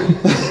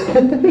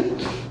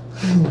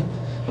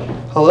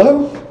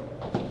 Hello?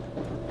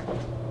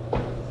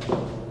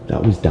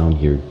 down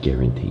here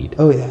guaranteed.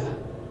 Oh yeah.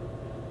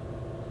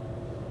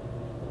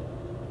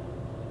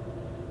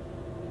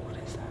 What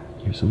is that?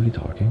 You hear somebody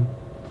talking?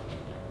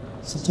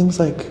 Something's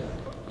like...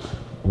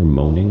 Or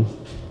moaning?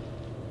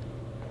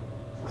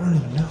 I don't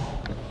even know.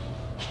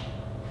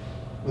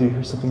 Did you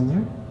hear something in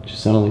there?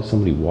 Just sounded like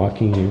somebody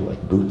walking here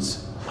like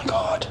boots. Oh my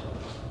god.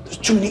 There's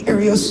too many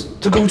areas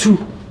to go to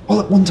all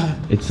at one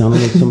time. It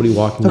sounded like somebody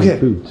walking Okay.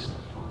 with boots.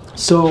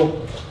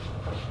 So...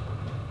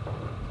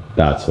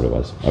 That's what it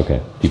was.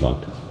 Okay,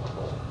 debunked.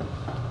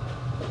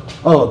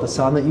 Oh, the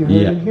sound that you heard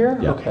in here?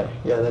 Yeah. Okay,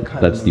 yeah, that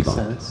kind of makes debunked.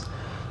 sense.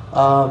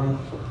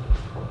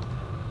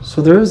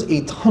 So there is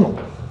a tunnel,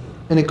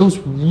 and it goes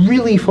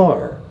really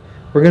far.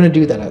 We're gonna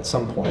do that at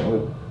some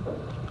point.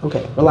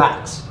 Okay,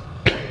 relax.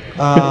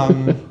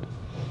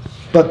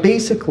 But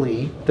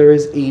basically, there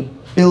is a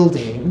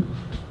building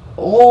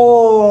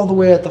all the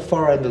way at the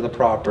far end of the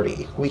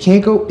property. We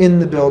can't go in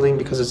the building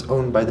because it's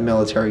owned by the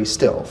military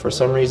still. For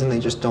some reason, they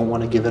just don't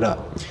want to give it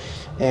up.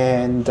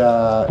 And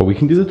But we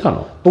can do the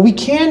tunnel. but we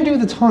can do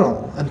the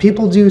tunnel, and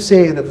people do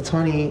say that the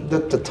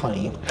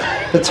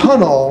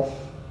tunnel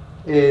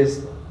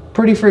is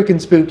pretty freaking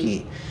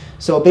spooky.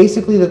 So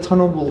basically, the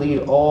tunnel will lead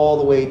all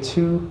the way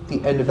to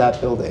the end of that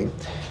building.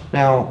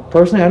 Now,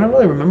 personally, I don't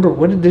really remember.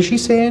 Did she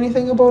say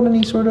anything about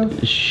any sort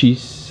of? She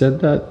said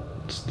that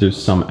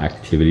there's some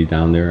activity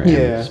down there and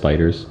Yeah.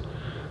 spiders.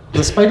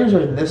 The spiders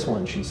are in this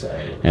one, she said.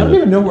 I And don't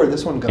even know where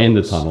this one goes. And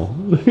the tunnel.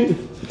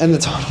 And the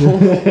tunnel.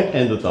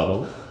 And the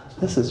tunnel.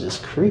 This is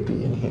just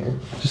creepy in here.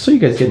 Just so you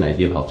guys get an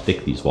idea of how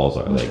thick these walls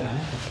are. Like,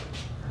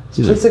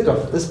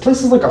 This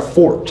place is like a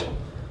fort.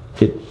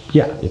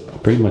 yeah,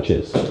 it pretty much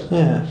is.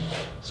 Yeah.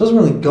 This doesn't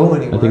really go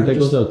anywhere. I think that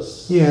goes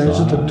outside. Yeah, there's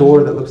just a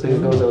door that looks like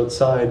it goes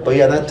outside. But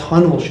yeah, that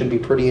tunnel should be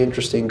pretty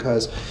interesting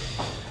because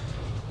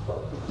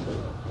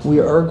we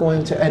are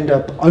going to end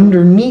up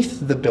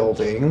underneath the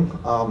building.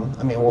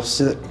 I mean, we'll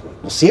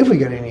see if we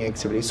get any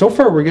activity. So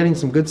far, we're getting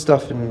some good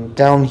stuff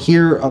down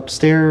here,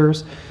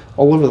 upstairs,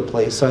 all over the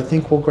place. So I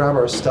think we'll grab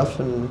our stuff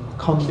and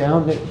come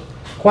down.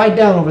 Quiet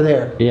down over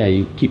there. Yeah,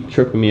 you keep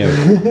tripping me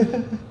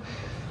out.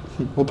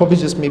 We'll probably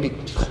just maybe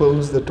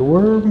close the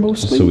door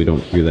mostly. So we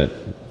don't hear that.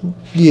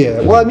 Yeah,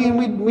 well, I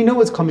mean, we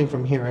know it's coming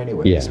from here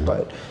anyways, Yeah.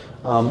 but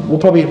we'll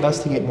probably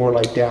investigate more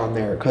like down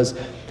there, because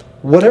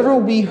whatever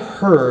we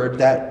heard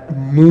that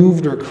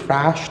moved or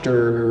crashed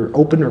or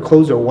opened or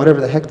closed or whatever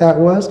the heck that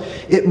was,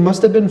 it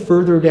must have been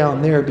further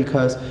down there,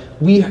 because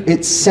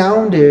it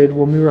sounded,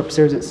 when we were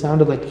upstairs, it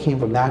sounded like it came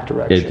from that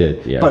direction. It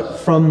did, yes. But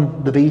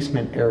from the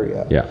basement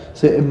area. Yeah.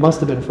 So it must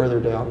have been further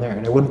down there,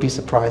 and I wouldn't be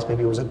surprised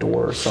maybe it was a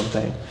door or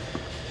something.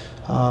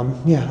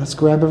 Yeah, let's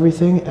grab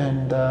everything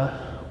and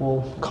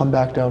we'll come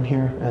back down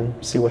here and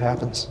see what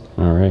happens.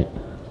 All right.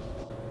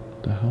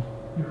 What the hell?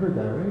 You heard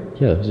that,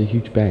 right? Yeah, that was a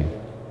huge bang.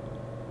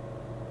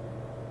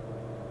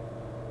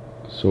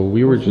 So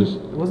we were just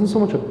It wasn't so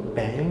much a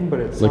bang, but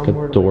it like sounded a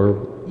more door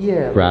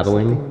like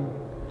rattling.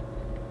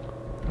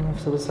 I don't know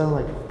if it would sound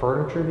like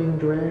furniture being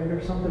dragged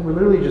or something. We're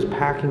literally just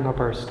packing up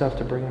our stuff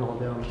to bring it all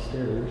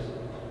downstairs.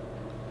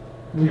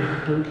 We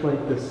heard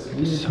like this.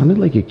 It sounded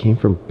like it came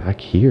from back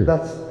here.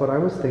 That's what I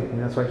was thinking.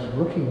 That's why I keep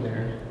looking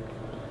there.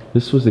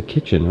 This was the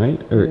kitchen, right?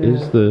 Or Yeah.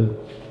 is the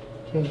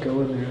Can't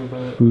go in there,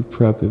 but food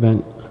prep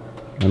event?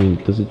 I mean,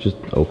 does it just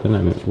open?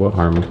 I mean, what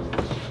harm?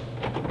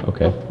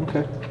 Okay.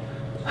 okay.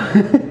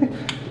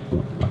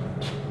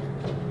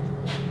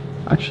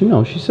 Actually,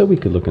 no. She said we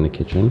could look in the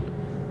kitchen.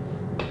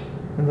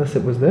 Unless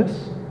it was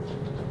this.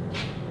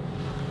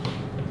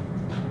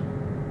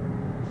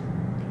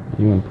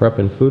 You want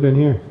prepping food in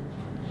here?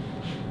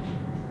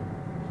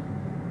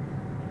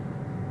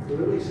 It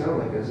really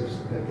sounded like as if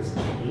like this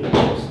table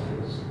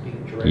was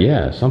being dragged.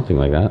 Yeah, something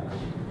like that.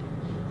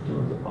 It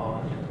was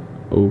odd.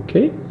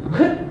 Okay.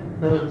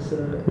 That was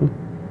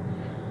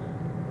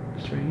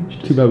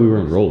strange. Too bad we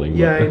weren't rolling.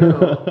 Yeah, I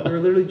but- know. We were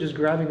literally just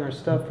grabbing our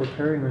stuff,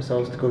 preparing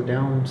ourselves to go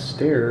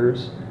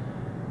downstairs.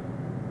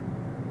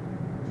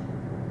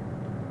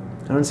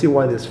 I don't see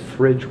why this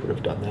fridge would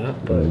have done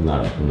that, but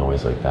Not a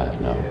noise like that,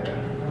 no. I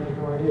have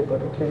no idea.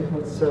 But okay,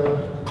 let's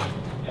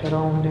head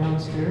on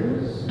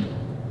downstairs.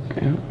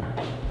 Yeah.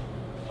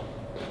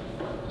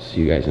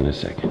 See you guys in a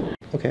second.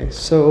 Okay,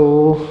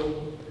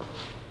 so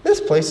this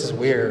place is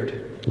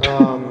weird.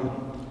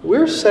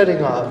 We're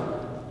setting up.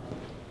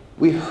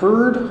 We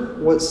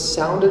heard what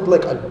sounded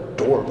like a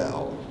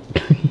doorbell.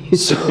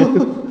 So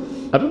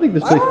I don't think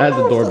this place has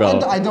a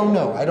doorbell. I don't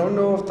know. I don't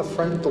know if the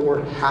front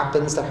door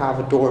happens to have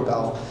a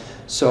doorbell.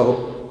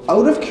 So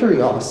out of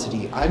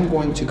curiosity, I'm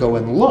going to go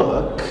and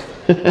look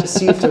to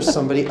see if there's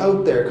somebody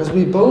out there, because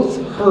we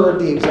both heard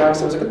the exact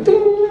sound. It was like a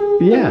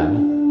ding, Yeah.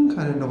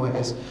 kind of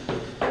noise.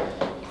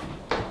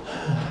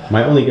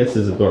 My only guess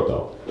is a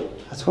doorbell.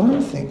 That's what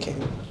I'm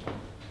thinking.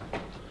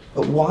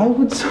 But why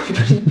would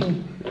somebody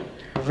be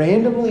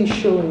randomly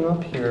showing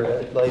up here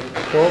at like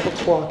 12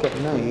 o'clock at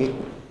night?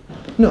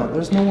 No,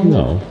 there's no one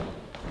there. No.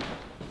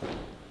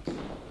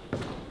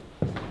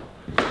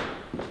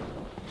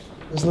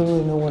 There's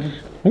literally no one.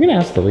 I'm gonna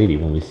ask the lady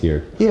when we see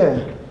her.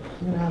 Yeah,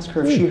 I'm gonna ask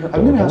her if she.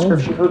 I'm gonna ask her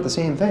if she heard the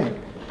same thing.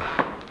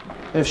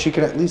 If she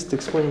could at least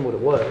explain what it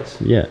was.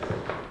 Yeah.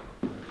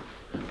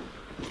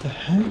 What the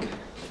heck?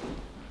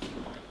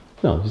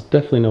 No, there's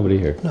definitely nobody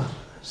here. No,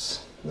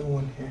 there's no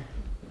one here.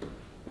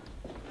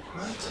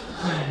 What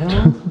the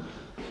hell?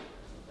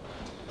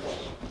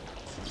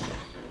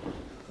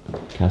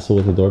 Castle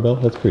with a doorbell?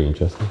 That's pretty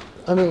interesting.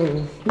 I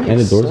mean, and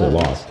the doors are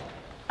locked.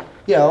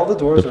 Yeah, all the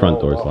doors The are front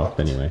all door's locked. locked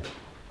anyway.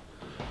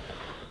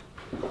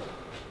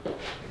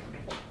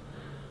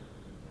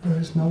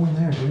 There's no one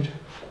there, dude.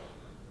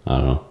 I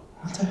don't know.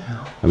 What the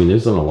hell? I mean,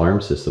 there's an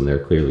alarm system there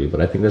clearly,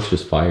 but I think that's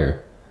just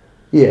fire.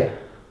 Yeah.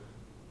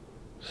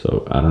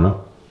 So, I don't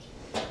know.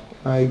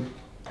 I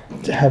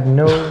have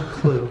no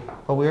clue.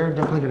 But we are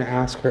definitely going to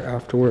ask her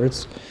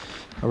afterwards.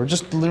 We're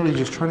just literally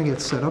just trying to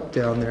get set up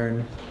down there,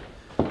 and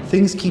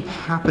things keep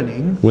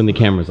happening. When the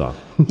camera's off.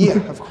 Yeah,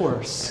 of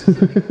course.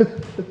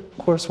 Of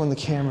course, when the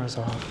camera's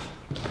off.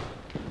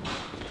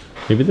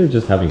 Maybe they're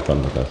just having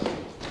fun with us.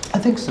 I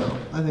think so.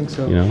 I think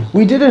so. You know?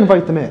 We did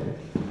invite them in.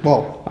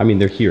 Well, I mean,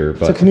 they're here,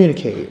 but... to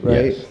communicate,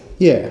 right? Yes.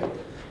 Yeah.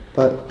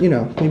 But, you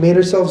know, we made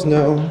ourselves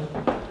known.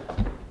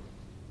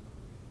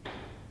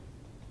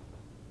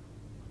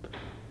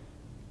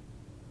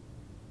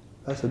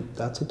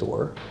 That's a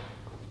door.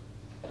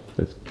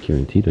 That's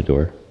guaranteed a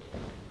door.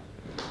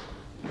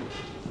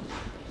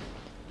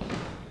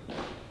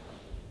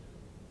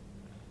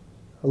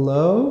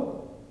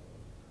 Hello?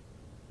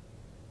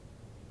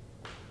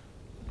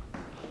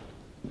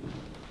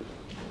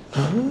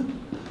 Huh?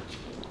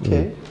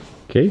 Okay.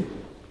 Okay.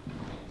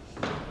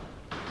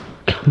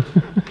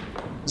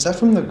 Is that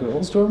from the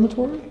girls'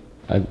 dormitory?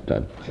 I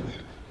Something's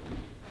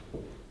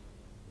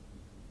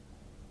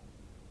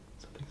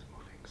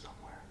moving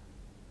somewhere.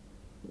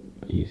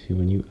 You see,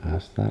 when you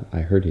asked that, I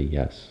heard a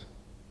yes.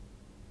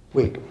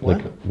 Wait, what?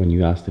 Like, when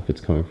you asked if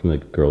it's coming from the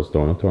girls'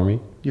 dormitory,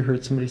 You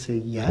heard somebody say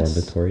yes?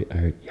 dormitory, I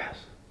heard yes.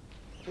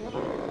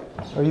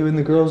 Are you in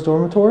the girls'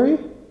 dormitory?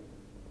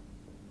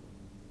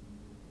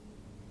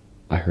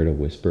 I heard a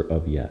whisper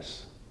of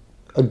yes.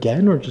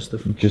 Again, or just the...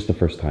 Just the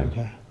first time.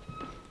 Okay.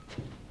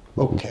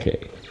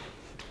 Okay.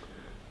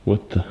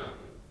 What the...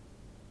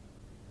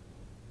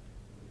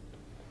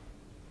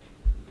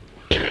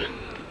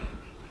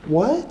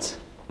 What?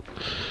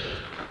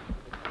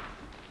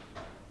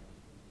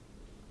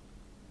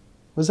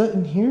 Was that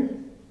in here?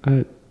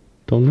 I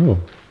don't know.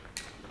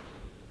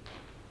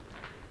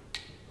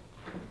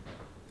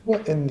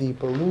 What in the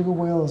beluga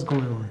whale is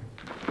going on?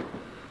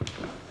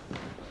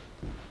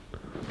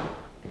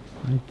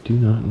 I do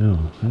not know.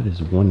 That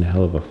is one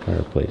hell of a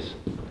fireplace.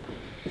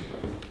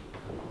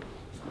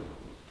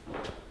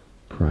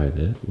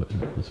 Private.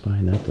 What's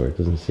behind that door? It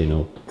doesn't say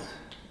no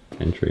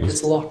entry.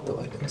 It's locked though.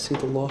 I can see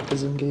the lock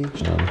is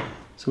engaged. Oh.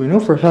 So we know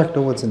for a fact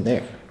no one's in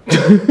there.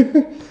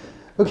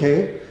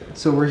 Okay,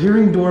 so we're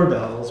hearing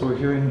doorbells. We're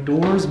hearing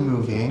doors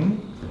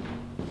moving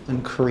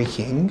and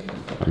creaking.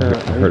 I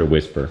heard a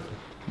whisper.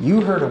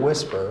 You heard a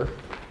whisper.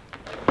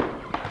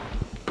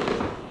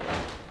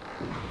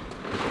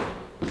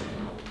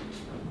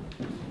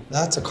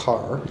 That's a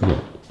car.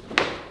 Yeah.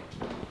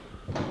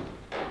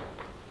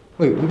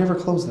 Wait, we never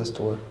closed this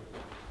door.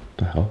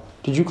 The hell?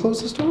 Did you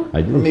close this door?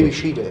 I didn't. Or maybe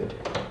she did.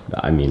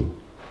 I mean,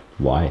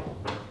 why?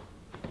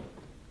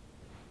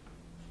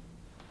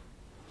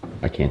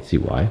 I can't see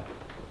why.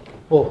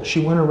 Well, she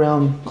went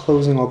around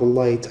closing all the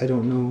lights. I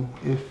don't know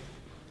if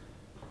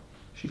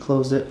she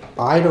closed it.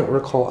 I don't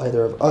recall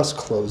either of us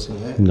closing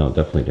it. No,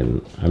 definitely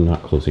didn't. I'm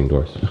not closing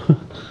doors.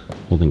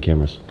 Holding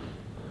cameras.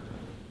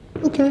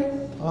 Okay.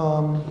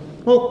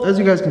 Well, as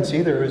you guys can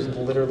see, there is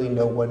literally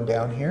no one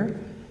down here.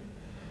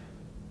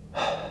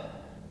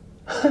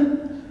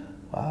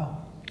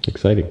 Wow.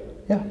 Exciting.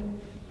 Yeah.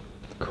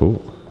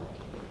 Cool.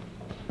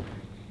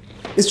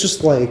 It's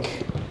just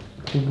like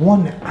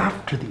one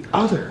after the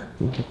other.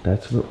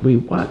 That's what we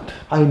want.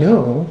 I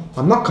know.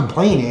 I'm not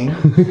complaining.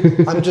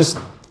 I'm just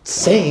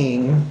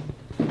saying.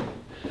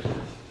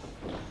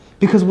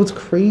 Because what's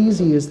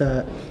crazy is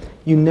that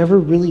you never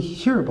really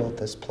hear about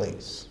this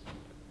place.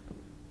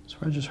 So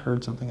I just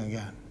heard something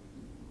again.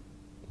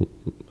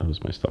 That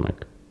was my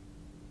stomach.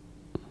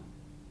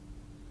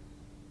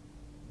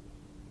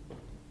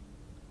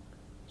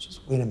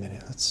 Just wait a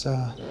minute. Let's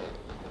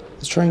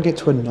try and get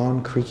to a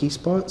non-creaky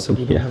spot so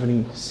we don't have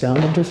any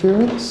sound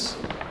interference.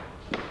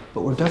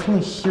 But we're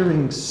definitely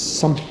hearing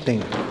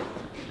something.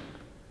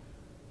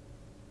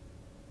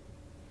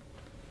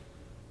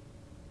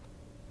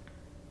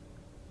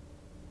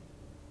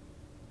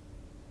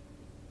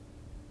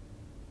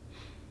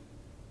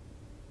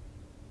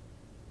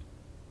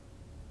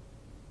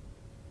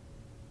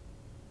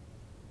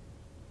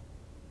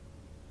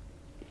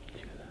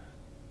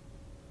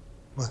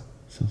 What?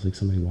 Sounds like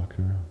somebody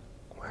walking around.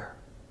 Where?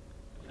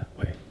 That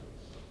way.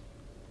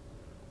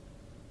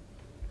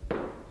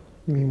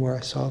 You mean where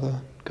I saw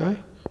the guy?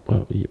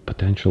 Well, yeah,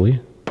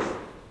 potentially.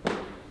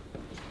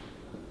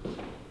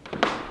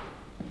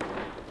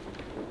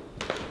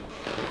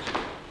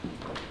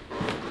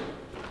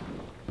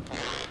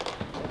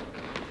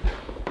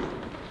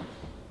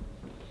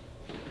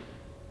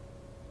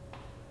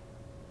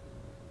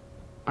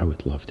 I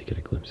would love to get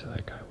a glimpse of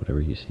that guy. Whatever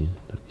he's seen,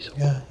 that'd be so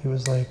Yeah, he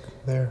was like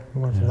there. He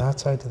went from that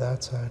side to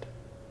that side.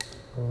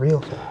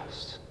 Real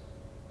fast.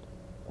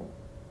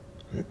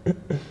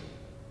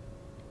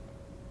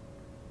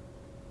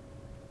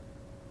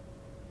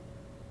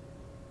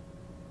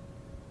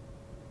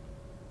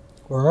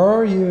 Where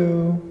are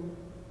you?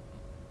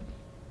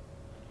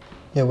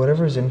 Yeah,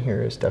 whatever's in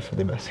here is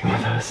definitely messing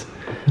with us.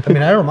 I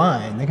mean, I don't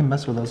mind. They can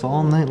mess with us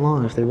all night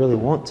long if they really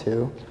want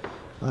to.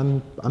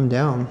 I'm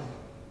down.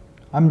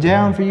 I'm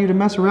down for you to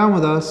mess around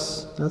with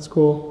us. That's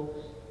cool.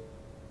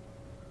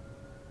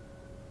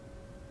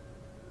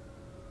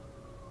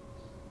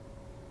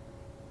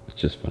 It's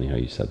just funny how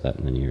you said that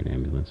and then you hear an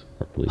ambulance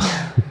or police.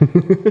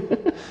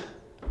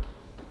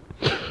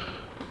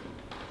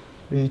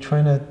 Are you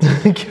trying to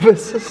give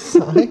us a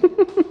sign?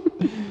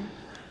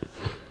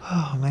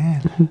 Oh,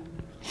 man.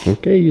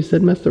 Okay, you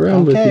said messed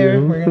around with you. Okay,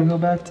 we're gonna go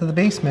back to the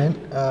basement.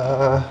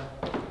 I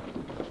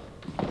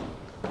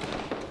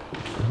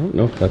don't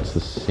know if that's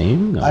the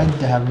same. No. I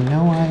have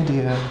no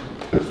idea.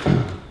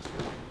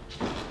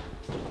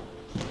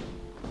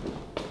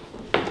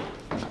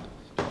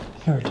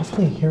 Yeah, we're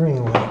definitely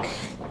hearing like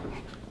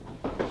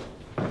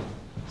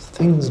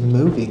things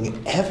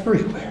moving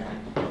everywhere.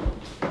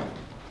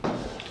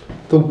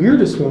 The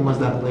weirdest one was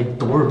that like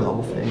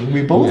doorbell thing.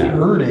 We both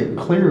heard it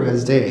clear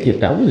as day. Yeah,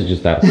 that was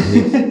just out of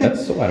place.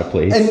 That's so out of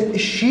place. And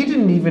she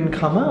didn't even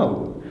come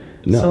out.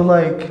 No. So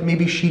like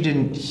maybe she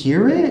didn't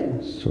hear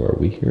it. So are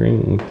we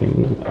hearing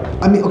anything?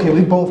 I mean, okay,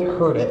 we both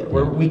heard it.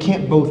 We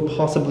can't both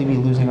possibly be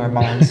losing our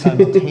minds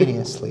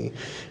simultaneously,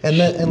 and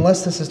that,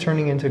 unless this is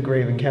turning into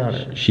grave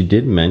encounter. She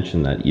did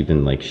mention that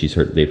even like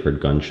they've heard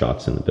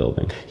gunshots in the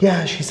building.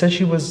 Yeah, she said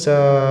she was.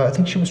 I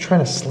think she was trying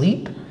to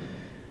sleep,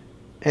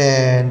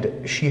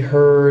 and she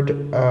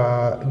heard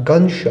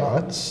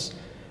gunshots.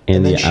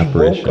 And then she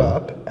woke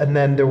up, and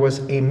then there was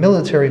a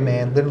military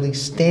man literally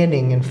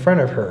standing in front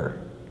of her.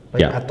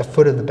 Like at the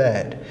foot of the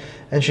bed.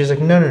 And she's like,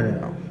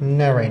 no,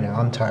 not right now,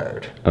 I'm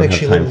tired. I don't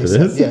have time for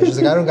this? Yeah, she's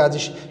like, I don't got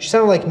this. She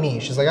sounded like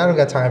me. She's like, I don't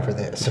got time for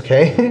this,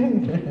 okay?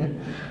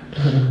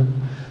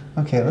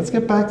 Okay, let's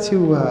get back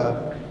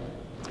to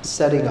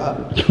setting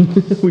up.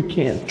 We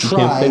can't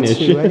finish.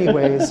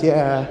 Anyways,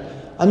 yeah.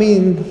 I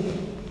mean,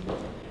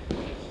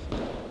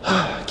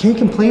 can't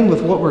complain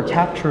with what we're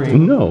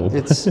capturing. No.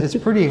 It's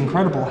pretty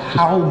incredible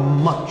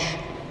how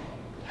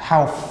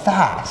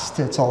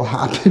fast it's all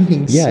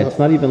happening. Yeah, so. It's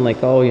not even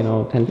like,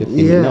 10, 15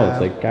 minutes. No, it's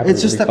like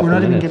it's just that we're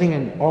not even getting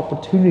an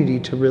opportunity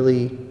to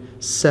really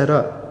set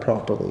up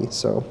properly.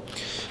 So,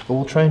 but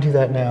we'll try and do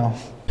that now.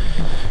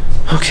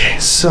 Okay,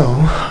 so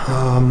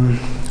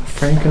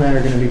Frank and I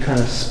are going to be kind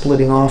of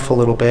splitting off a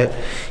little bit.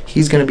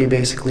 He's going to be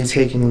basically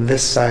taking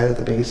this side of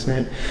the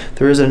basement.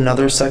 There is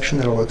another section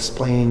that will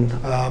explain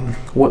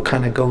what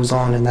kind of goes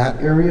on in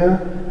that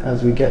area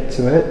as we get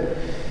to it.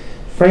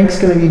 Frank's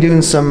going to be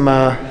doing some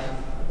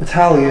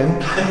Italian.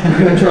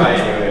 We're gonna try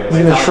anyway.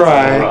 We're gonna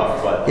try.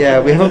 Rough, yeah,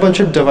 we have a bunch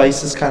of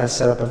devices kind of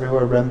set up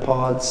everywhere, REM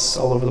pods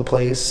all over the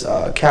place,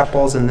 cat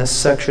balls in this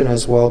section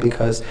as well,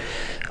 because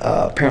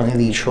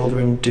apparently the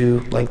children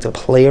do like to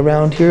play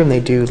around here, and they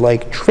do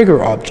like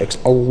trigger objects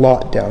a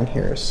lot down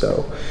here.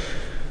 So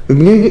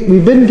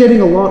we've been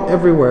getting a lot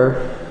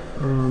everywhere.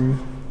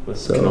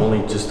 So can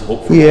only just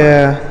hope for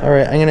yeah. All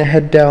right, I'm gonna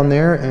head down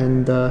there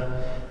and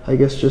I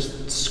guess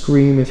just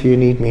scream if you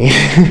need me.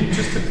 You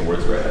just took the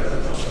words right out of my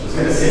mouth. I was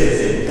gonna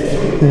say the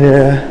same thing.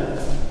 Yeah.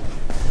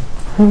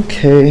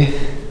 Okay.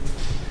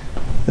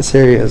 This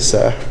area is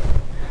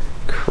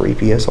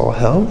creepy as all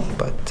hell,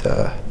 but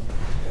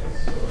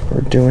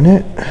we're doing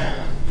it.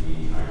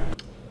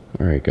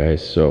 All right,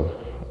 guys. So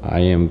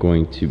I am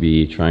going to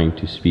be trying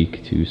to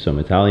speak to some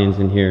Italians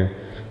in here.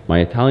 My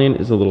Italian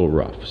is a little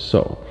rough,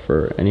 so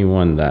for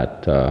anyone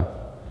that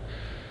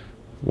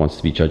wants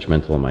to be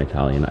judgmental of my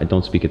Italian, I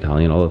don't speak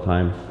Italian all the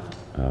time.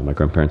 My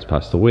grandparents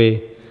passed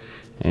away,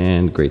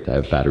 and great to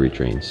have battery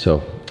drains.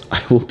 So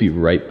I will be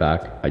right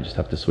back. I just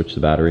have to switch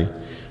the battery,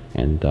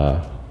 and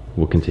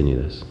we'll continue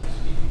this.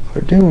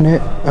 We're doing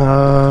it.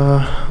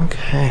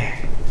 Okay.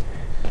 I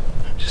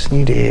just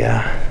need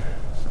a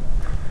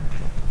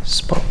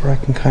spot where I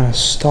can kind of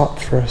stop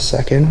for a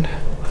second.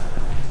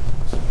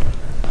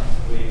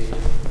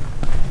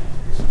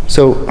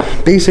 So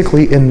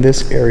basically in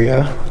this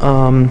area,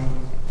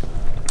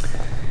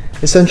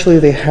 essentially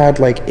they had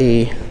like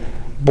a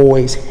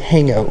boys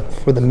hangout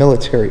for the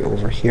military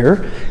over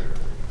here.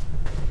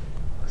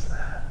 What's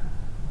that?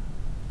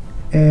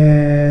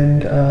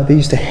 And they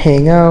used to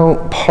hang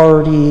out,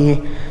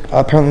 party.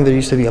 Apparently there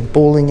used to be a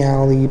bowling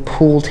alley,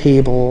 pool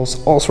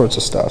tables, all sorts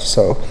of stuff.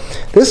 So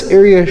this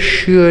area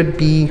should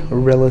be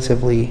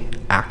relatively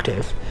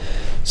active.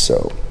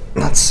 So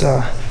let's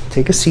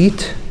take a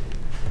seat.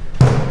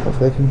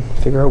 Hopefully I can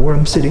figure out where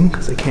I'm sitting,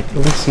 because I can't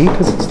really see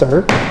because it's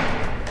dark.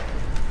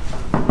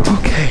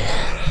 Okay.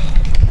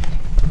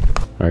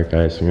 Alright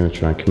guys, I'm going to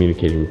try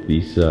communicating with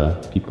these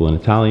people in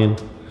Italian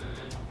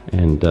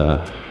and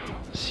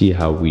see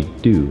how we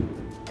do.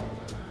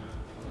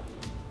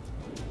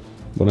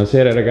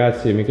 Buonasera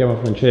ragazzi, mi chiamo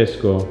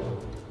Francesco.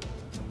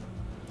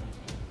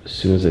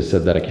 soon as I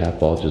said that, a cat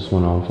ball just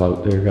went off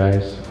out there,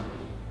 guys.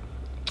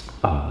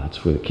 Ah,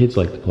 that's where the kids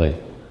like to play.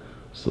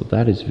 So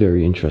that is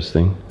very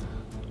interesting.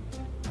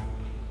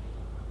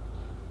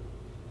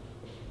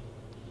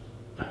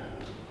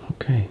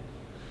 Okay.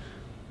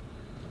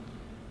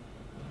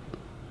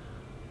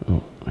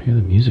 Oh, I hear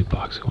the music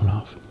box going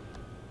off.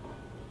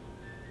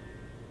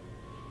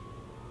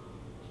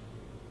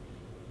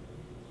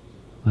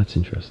 That's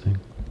interesting.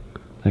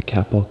 That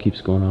cat ball keeps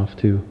going off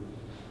too.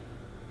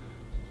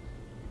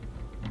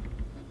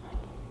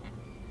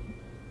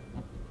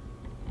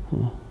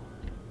 Huh.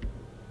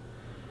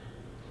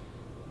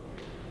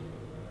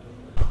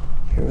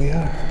 Here we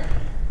are.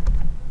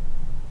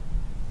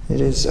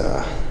 It is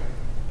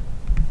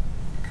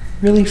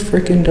really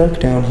freaking dark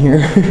down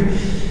here.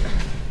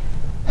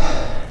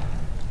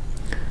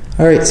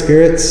 All right,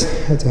 spirits. I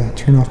had to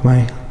turn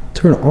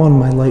on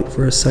my light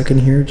for a second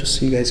here, just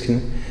so you guys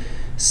can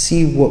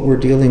see what we're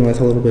dealing with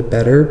a little bit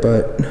better.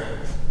 But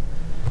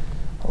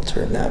I'll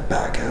turn that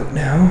back out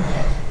now.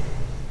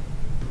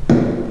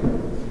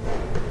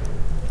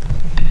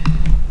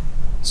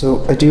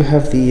 So I do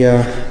have the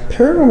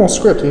paranormal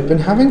script. We've been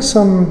having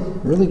some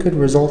really good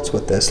results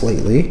with this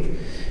lately.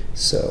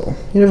 So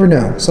you never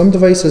know. Some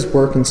devices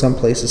work in some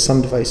places,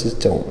 some devices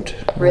don't.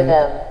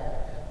 Rhythm.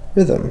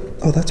 Rhythm.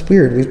 Oh, that's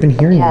weird. We've been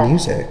hearing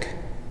music.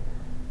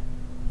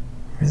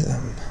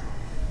 Rhythm.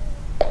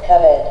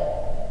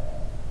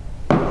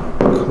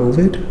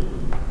 COVID?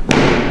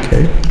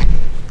 Okay.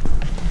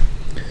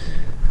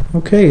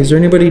 Okay, is there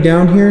anybody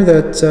down here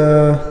that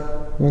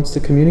wants to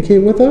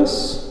communicate with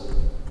us?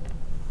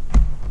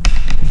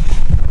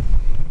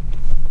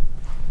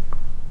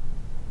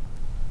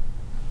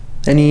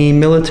 Any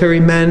military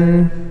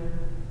men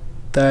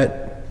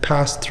that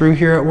passed through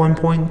here at one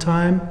point in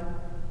time?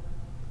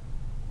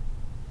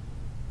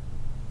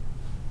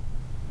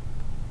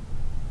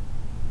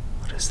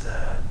 What is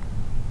that?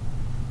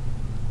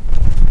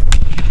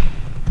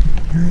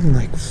 Hearing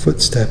like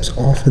footsteps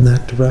off in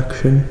that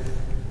direction.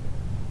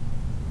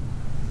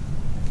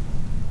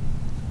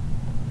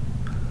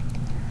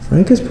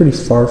 Frank is pretty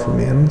far from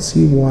me. I don't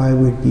see why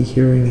we'd be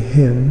hearing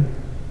him.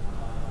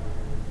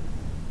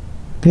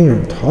 I can hear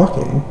him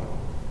talking.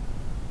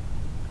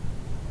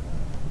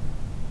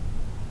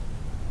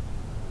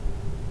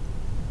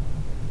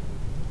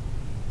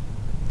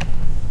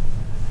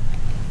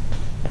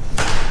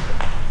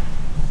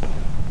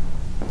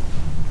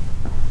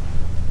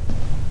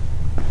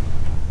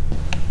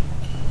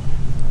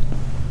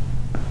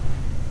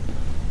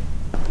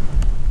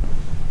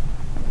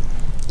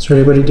 Is there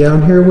anybody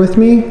down here with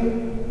me?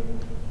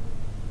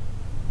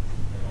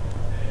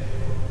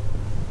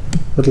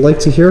 Would like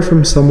to hear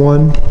from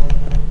someone.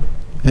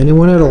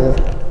 Anyone at all.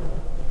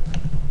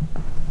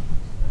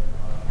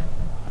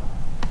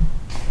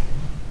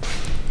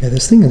 Yeah,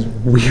 this thing is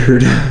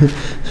weird.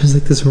 There's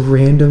like this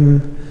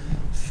random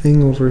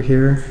thing over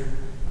here.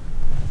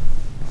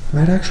 I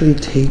might actually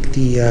take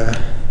the,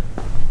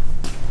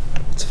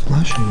 it's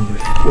flashing over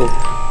here.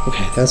 Whoa.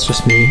 Okay, that's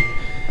just me.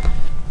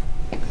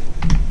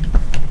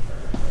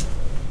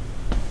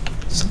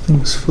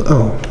 Something's,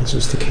 oh, that's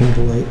just the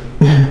candlelight.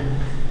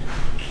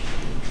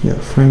 Yeah,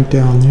 Frank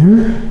down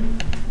there.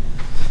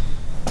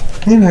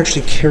 I can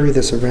actually carry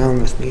this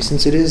around with me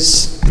since it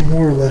is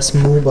more or less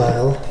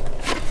mobile.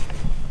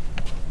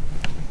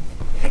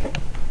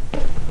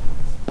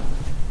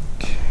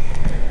 Okay.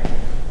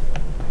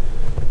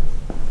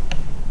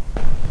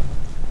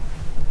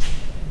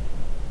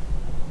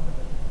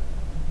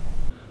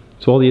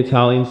 To all the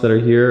Italians that are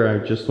here, I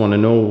just want to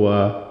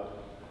know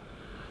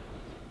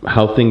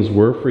how things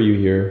were for you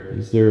here.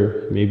 Is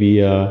there maybe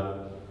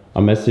a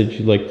message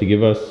you'd like to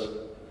give us?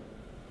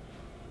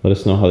 Let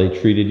us know how they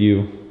treated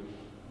you.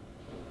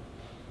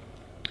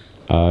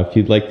 If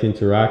you'd like to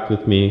interact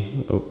with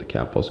me, oh, the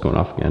cat ball's going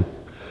off again.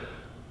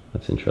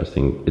 That's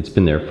interesting. It's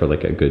been there for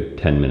like a good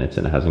 10 minutes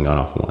and it hasn't gone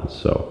off once.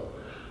 So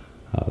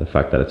the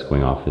fact that it's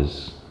going off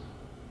is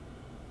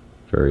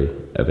very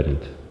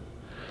evident.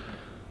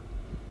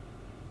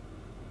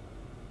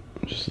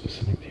 I'm just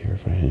listening to hear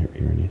if I hear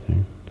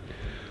anything.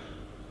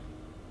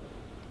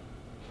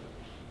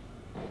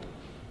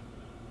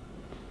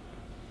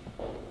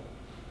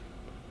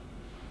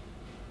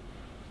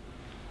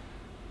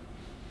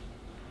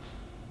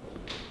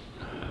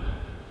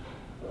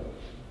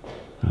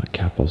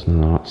 Capple's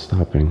not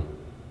stopping.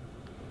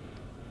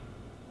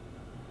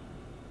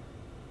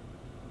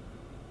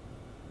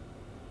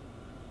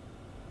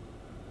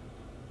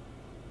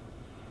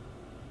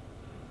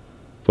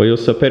 Voglio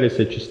sapere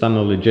se ci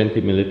stanno le genti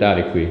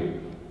militari qui.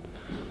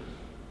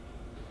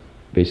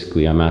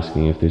 Basically, I'm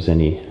asking if there's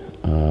any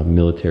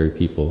military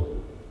people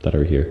that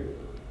are here.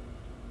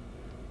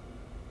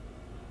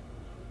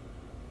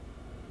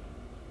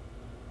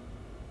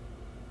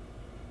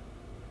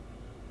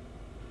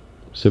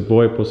 Se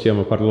vuoi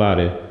possiamo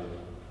parlare.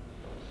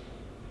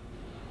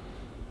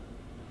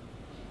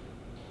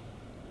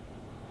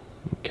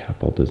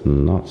 Capel does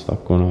not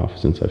stop going off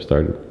since I've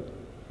started.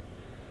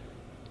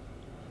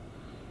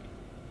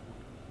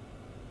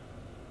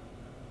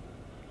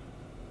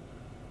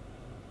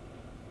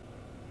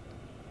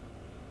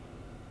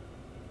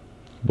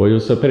 Voglio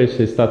sapere se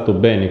sei stato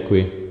bene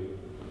qui.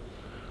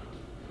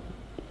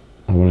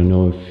 I want to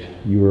know if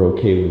you were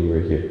okay when you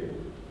were here.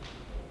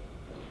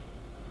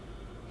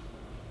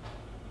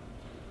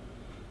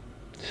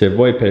 Se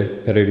vuoi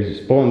per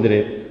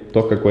rispondere,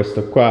 tocca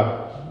questo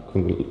qua,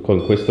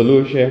 con questa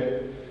luce.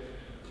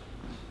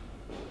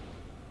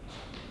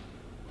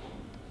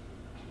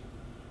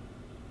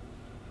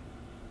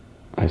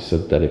 I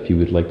said that if you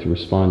would like to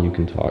respond, you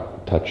can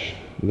touch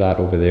that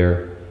over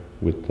there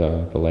with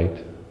the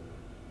light.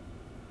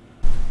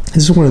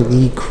 This is one of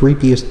the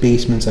creepiest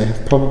basements I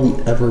have probably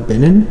ever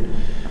been in,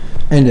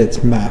 and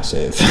it's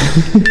massive.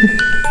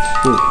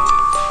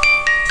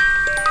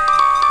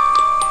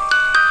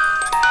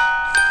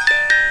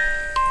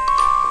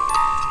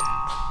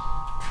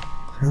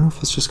 I don't know if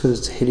it's just because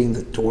it's hitting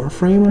the door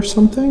frame or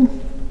something.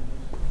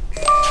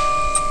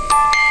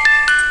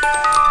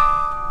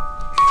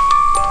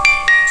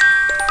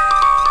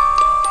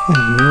 I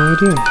have no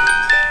idea.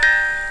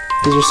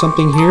 Is there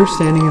something here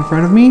standing in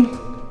front of me?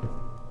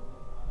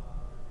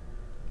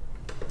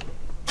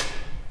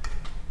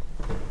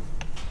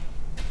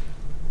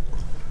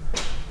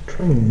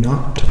 Trying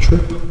not to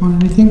trip on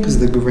anything because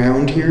the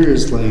ground here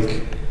is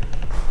like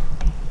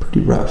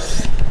pretty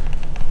rough.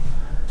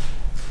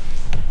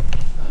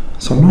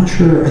 So I'm not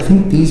sure. I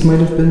think these might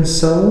have been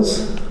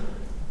cells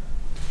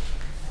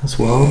as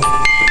well.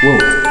 Whoa.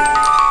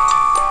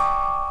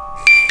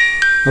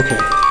 Okay.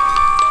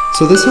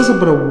 So this has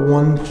about a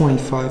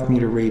 1.5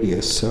 meter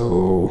radius,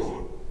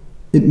 so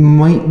it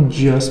might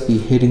just be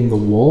hitting the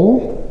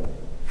wall.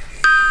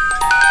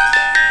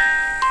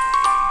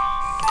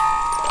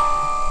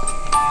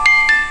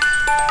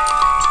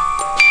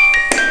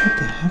 What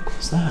the heck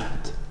was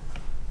that?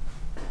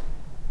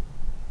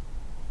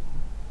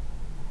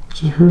 I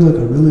just heard like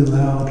a really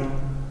loud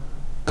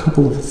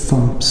couple of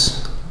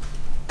thumps.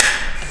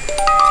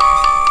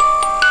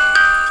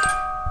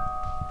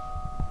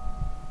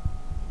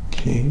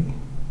 Okay.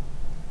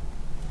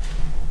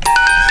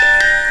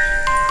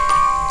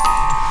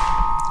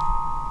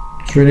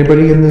 Is there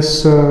anybody in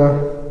this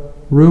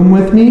room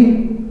with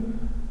me?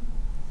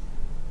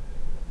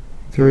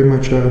 Very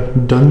much a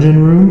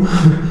dungeon room.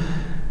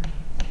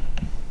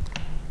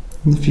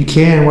 If you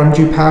can, why don't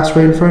you pass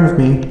right in front of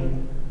me?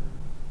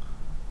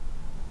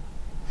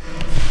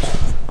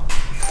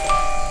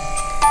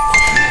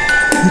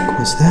 What the heck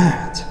was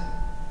that?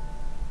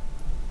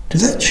 Did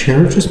that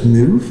chair just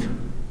move?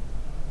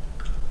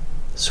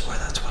 I swear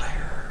that's what I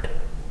heard.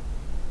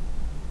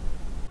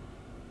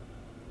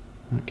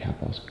 That cat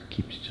balls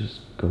keeps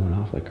just going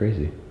off like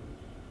crazy.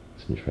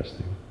 It's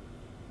interesting.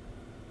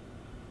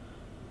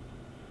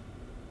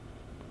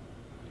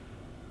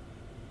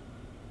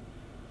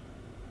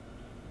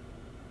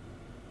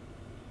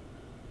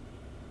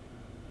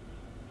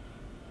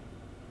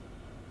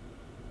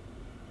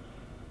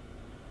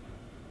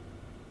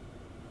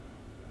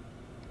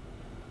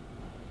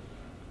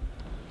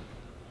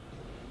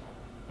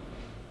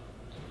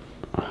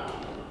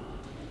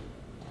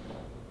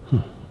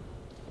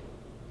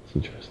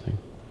 It's interesting.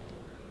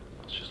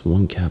 It's just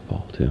one cat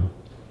ball too.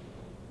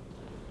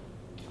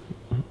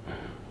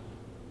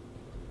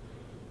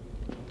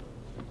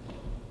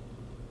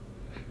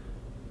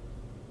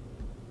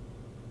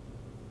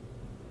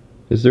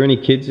 Is there any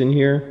kids in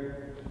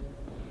here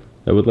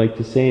that would like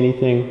to say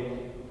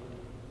anything?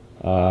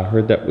 I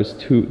heard that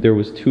there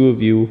was two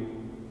of you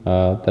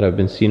that I've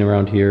been seen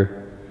around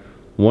here.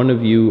 One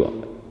of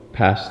you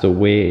passed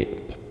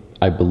away,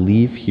 I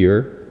believe,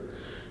 here.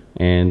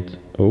 And,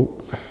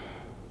 oh,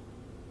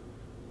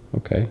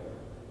 okay.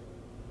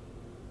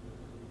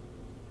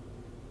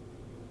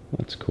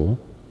 That's cool.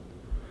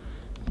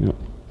 You know,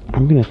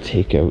 I'm gonna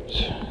take out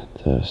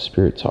the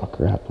Spirit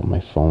Talker app on my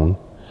phone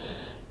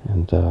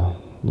and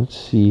let's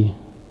see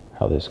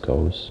how this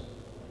goes.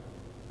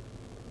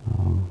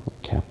 The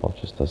cat ball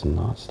just does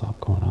not stop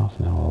going off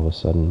now all of a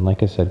sudden.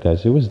 Like I said,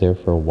 guys, it was there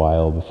for a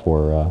while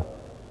before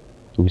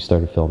we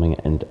started filming,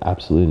 and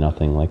absolutely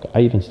nothing. Like,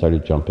 I even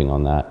started jumping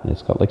on that, and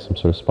it's got like some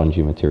sort of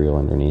spongy material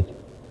underneath.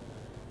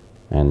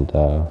 And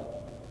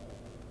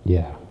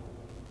yeah.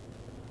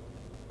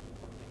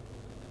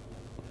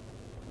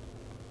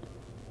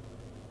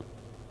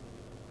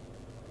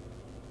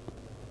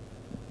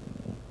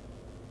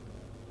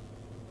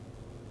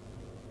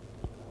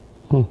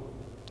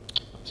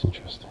 That's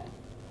interesting.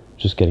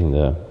 Just getting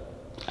the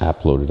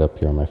app loaded up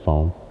here on my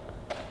phone.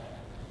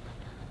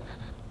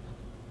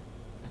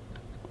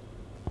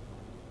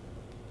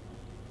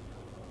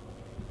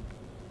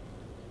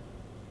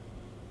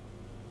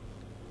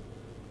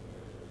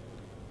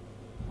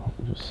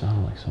 It just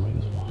sounded like somebody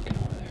was walking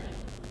over there.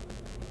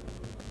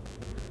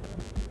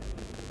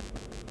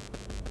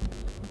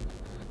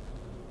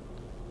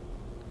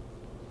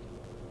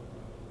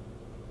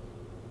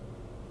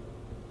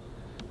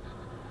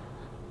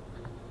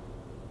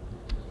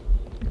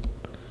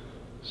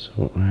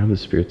 So I have the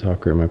Spirit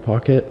Talker in my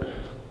pocket.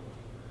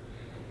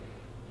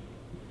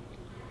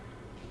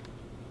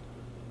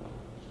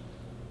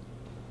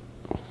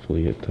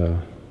 Hopefully it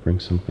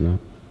brings something up.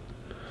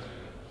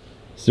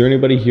 Is there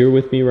anybody here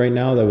with me right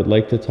now that would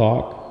like to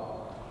talk?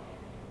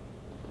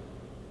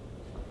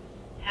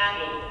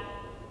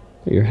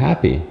 You're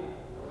happy.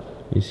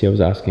 You see, I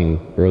was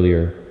asking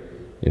earlier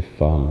if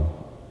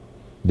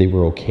they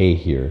were okay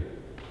here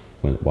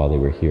while they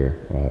were here,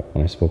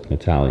 when I spoke in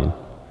Italian.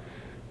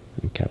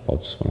 And cat ball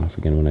just went off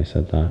again when I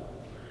said that.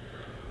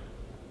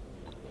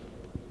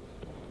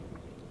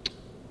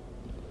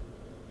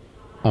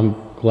 I'm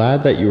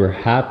glad that you were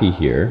happy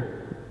here.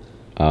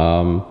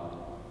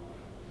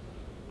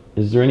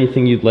 Is there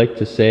anything you'd like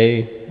to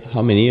say?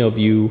 How many of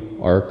you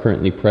are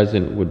currently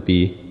present would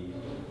be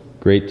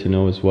great to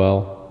know as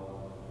well.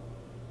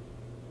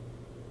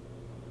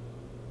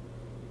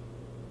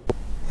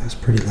 That's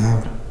pretty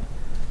loud.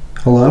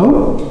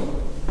 Hello?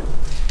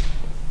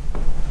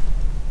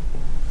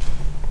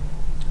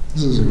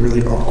 This is a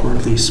really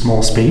awkwardly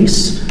small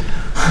space.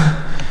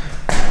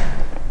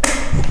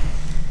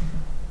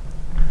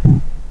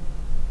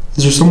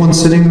 Is there someone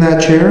sitting in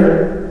that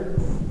chair?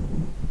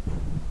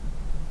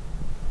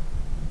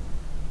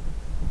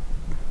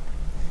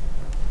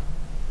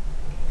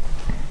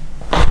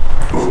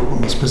 Oh,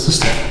 almost missed a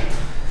step.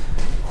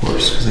 Of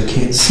course, because I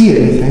can't see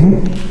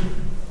anything.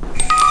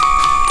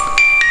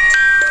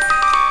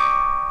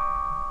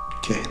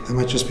 Okay, that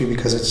might just be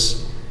because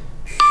it's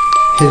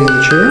hitting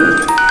the chair,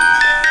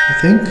 I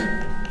think.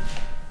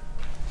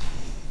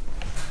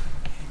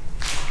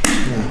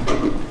 Now,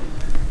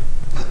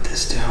 put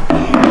this down here.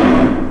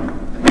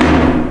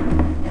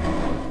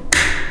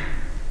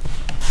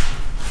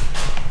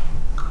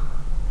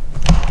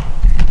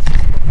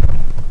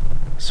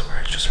 I swear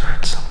I just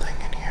heard something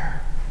in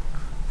here.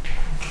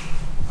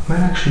 I might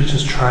actually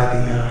just try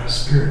the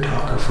spirit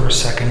talker for a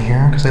second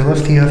here, because I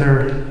left the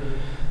other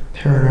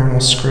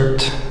paranormal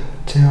script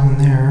down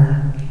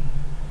there.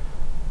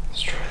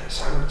 Let's try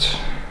this out.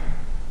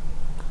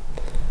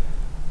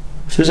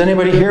 If there's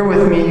anybody here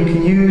with me, you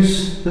can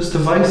use this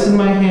device in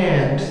my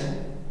hand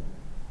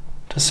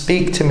to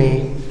speak to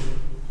me.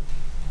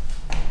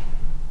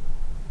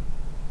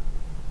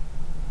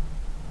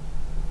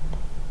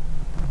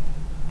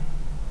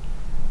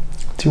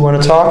 Do you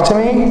want to talk to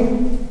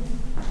me?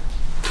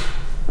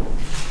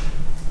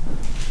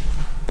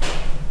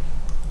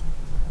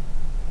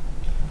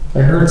 I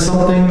heard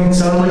something. It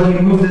sounded like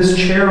you moved this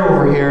chair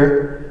over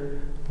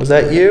here. Was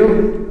that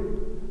you?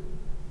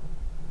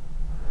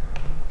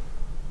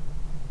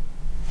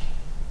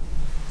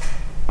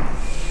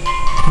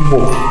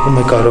 Whoa, oh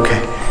my god,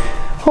 okay.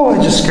 Oh,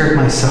 I just scared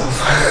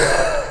myself.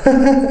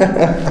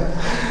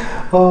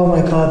 Oh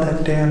my god,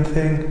 that damn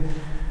thing.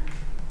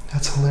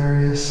 That's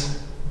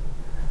hilarious.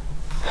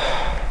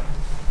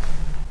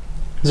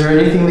 Is there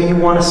anything that you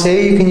want to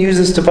say? You can use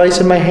this device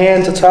in my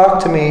hand to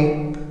talk to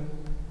me.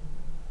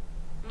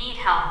 Need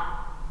help.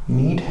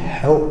 Need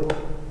help?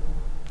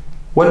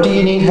 What do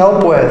you need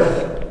help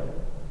with?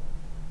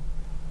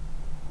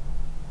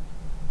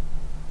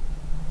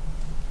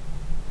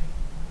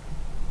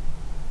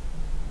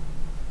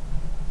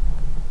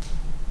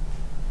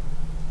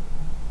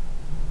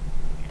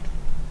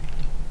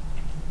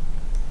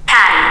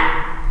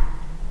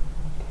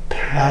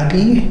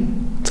 Paddy?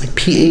 It's like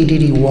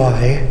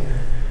P-A-D-D-Y.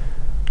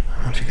 I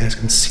don't know if you guys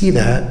can see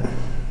that. A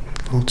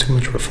little too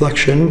much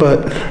reflection,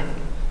 but...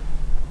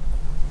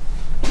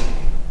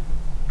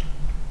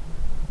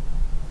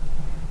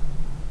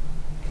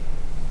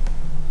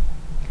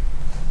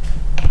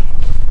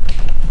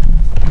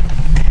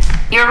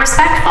 You're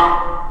respectful.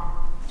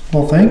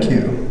 Well, thank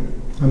you.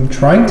 I'm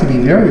trying to be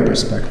very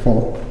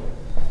respectful.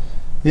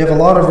 We have a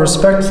lot of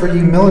respect for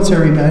you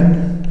military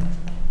men.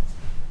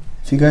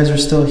 If you guys are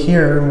still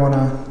here and want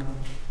to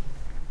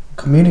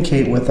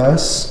communicate with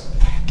us,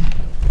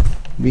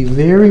 it'd be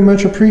very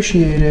much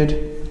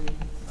appreciated.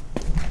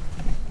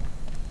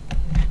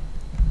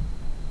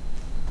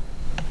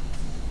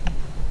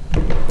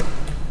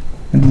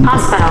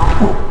 Hospital.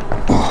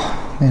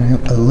 Oh, man,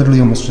 I literally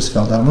almost just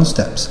fell down those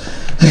steps.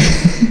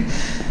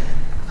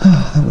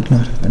 Oh, that would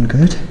not have been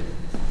good.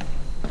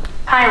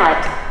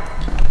 Pilot.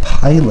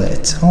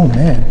 Pilot. Oh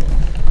man,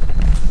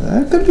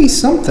 that could be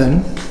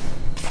something.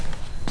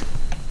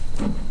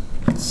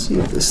 Let's see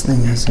if this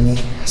thing has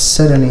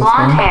said anything.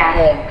 Blonde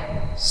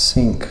hair.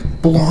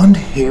 Sync. Blonde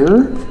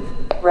hair?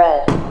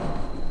 Red.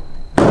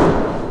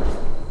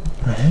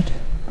 Red?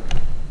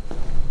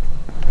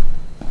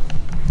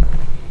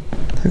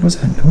 What the heck was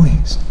that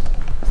noise?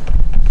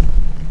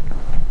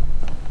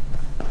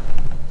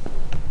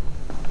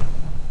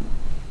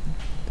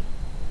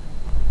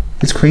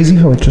 It's crazy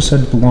how it just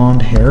said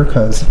blonde hair,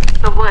 because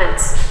The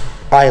woods.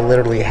 I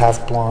literally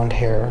have blonde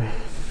hair.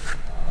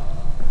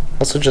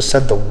 Also just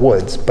said the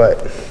woods,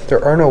 but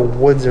there are no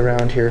woods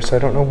around here, so I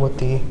don't know what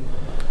the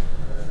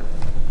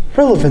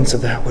relevance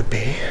of that would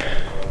be.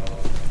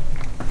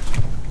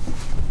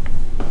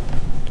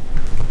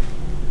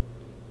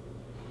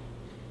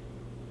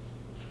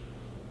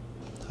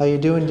 How you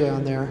doing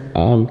down there?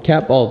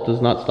 Cat ball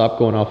does not stop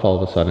going off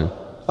all of a sudden.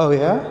 Oh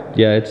yeah?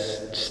 Yeah,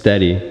 it's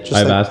steady. Just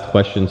I've like- asked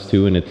questions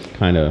too, and it's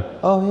kind of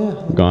Oh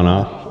yeah. gone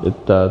off. It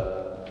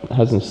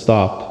hasn't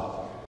stopped.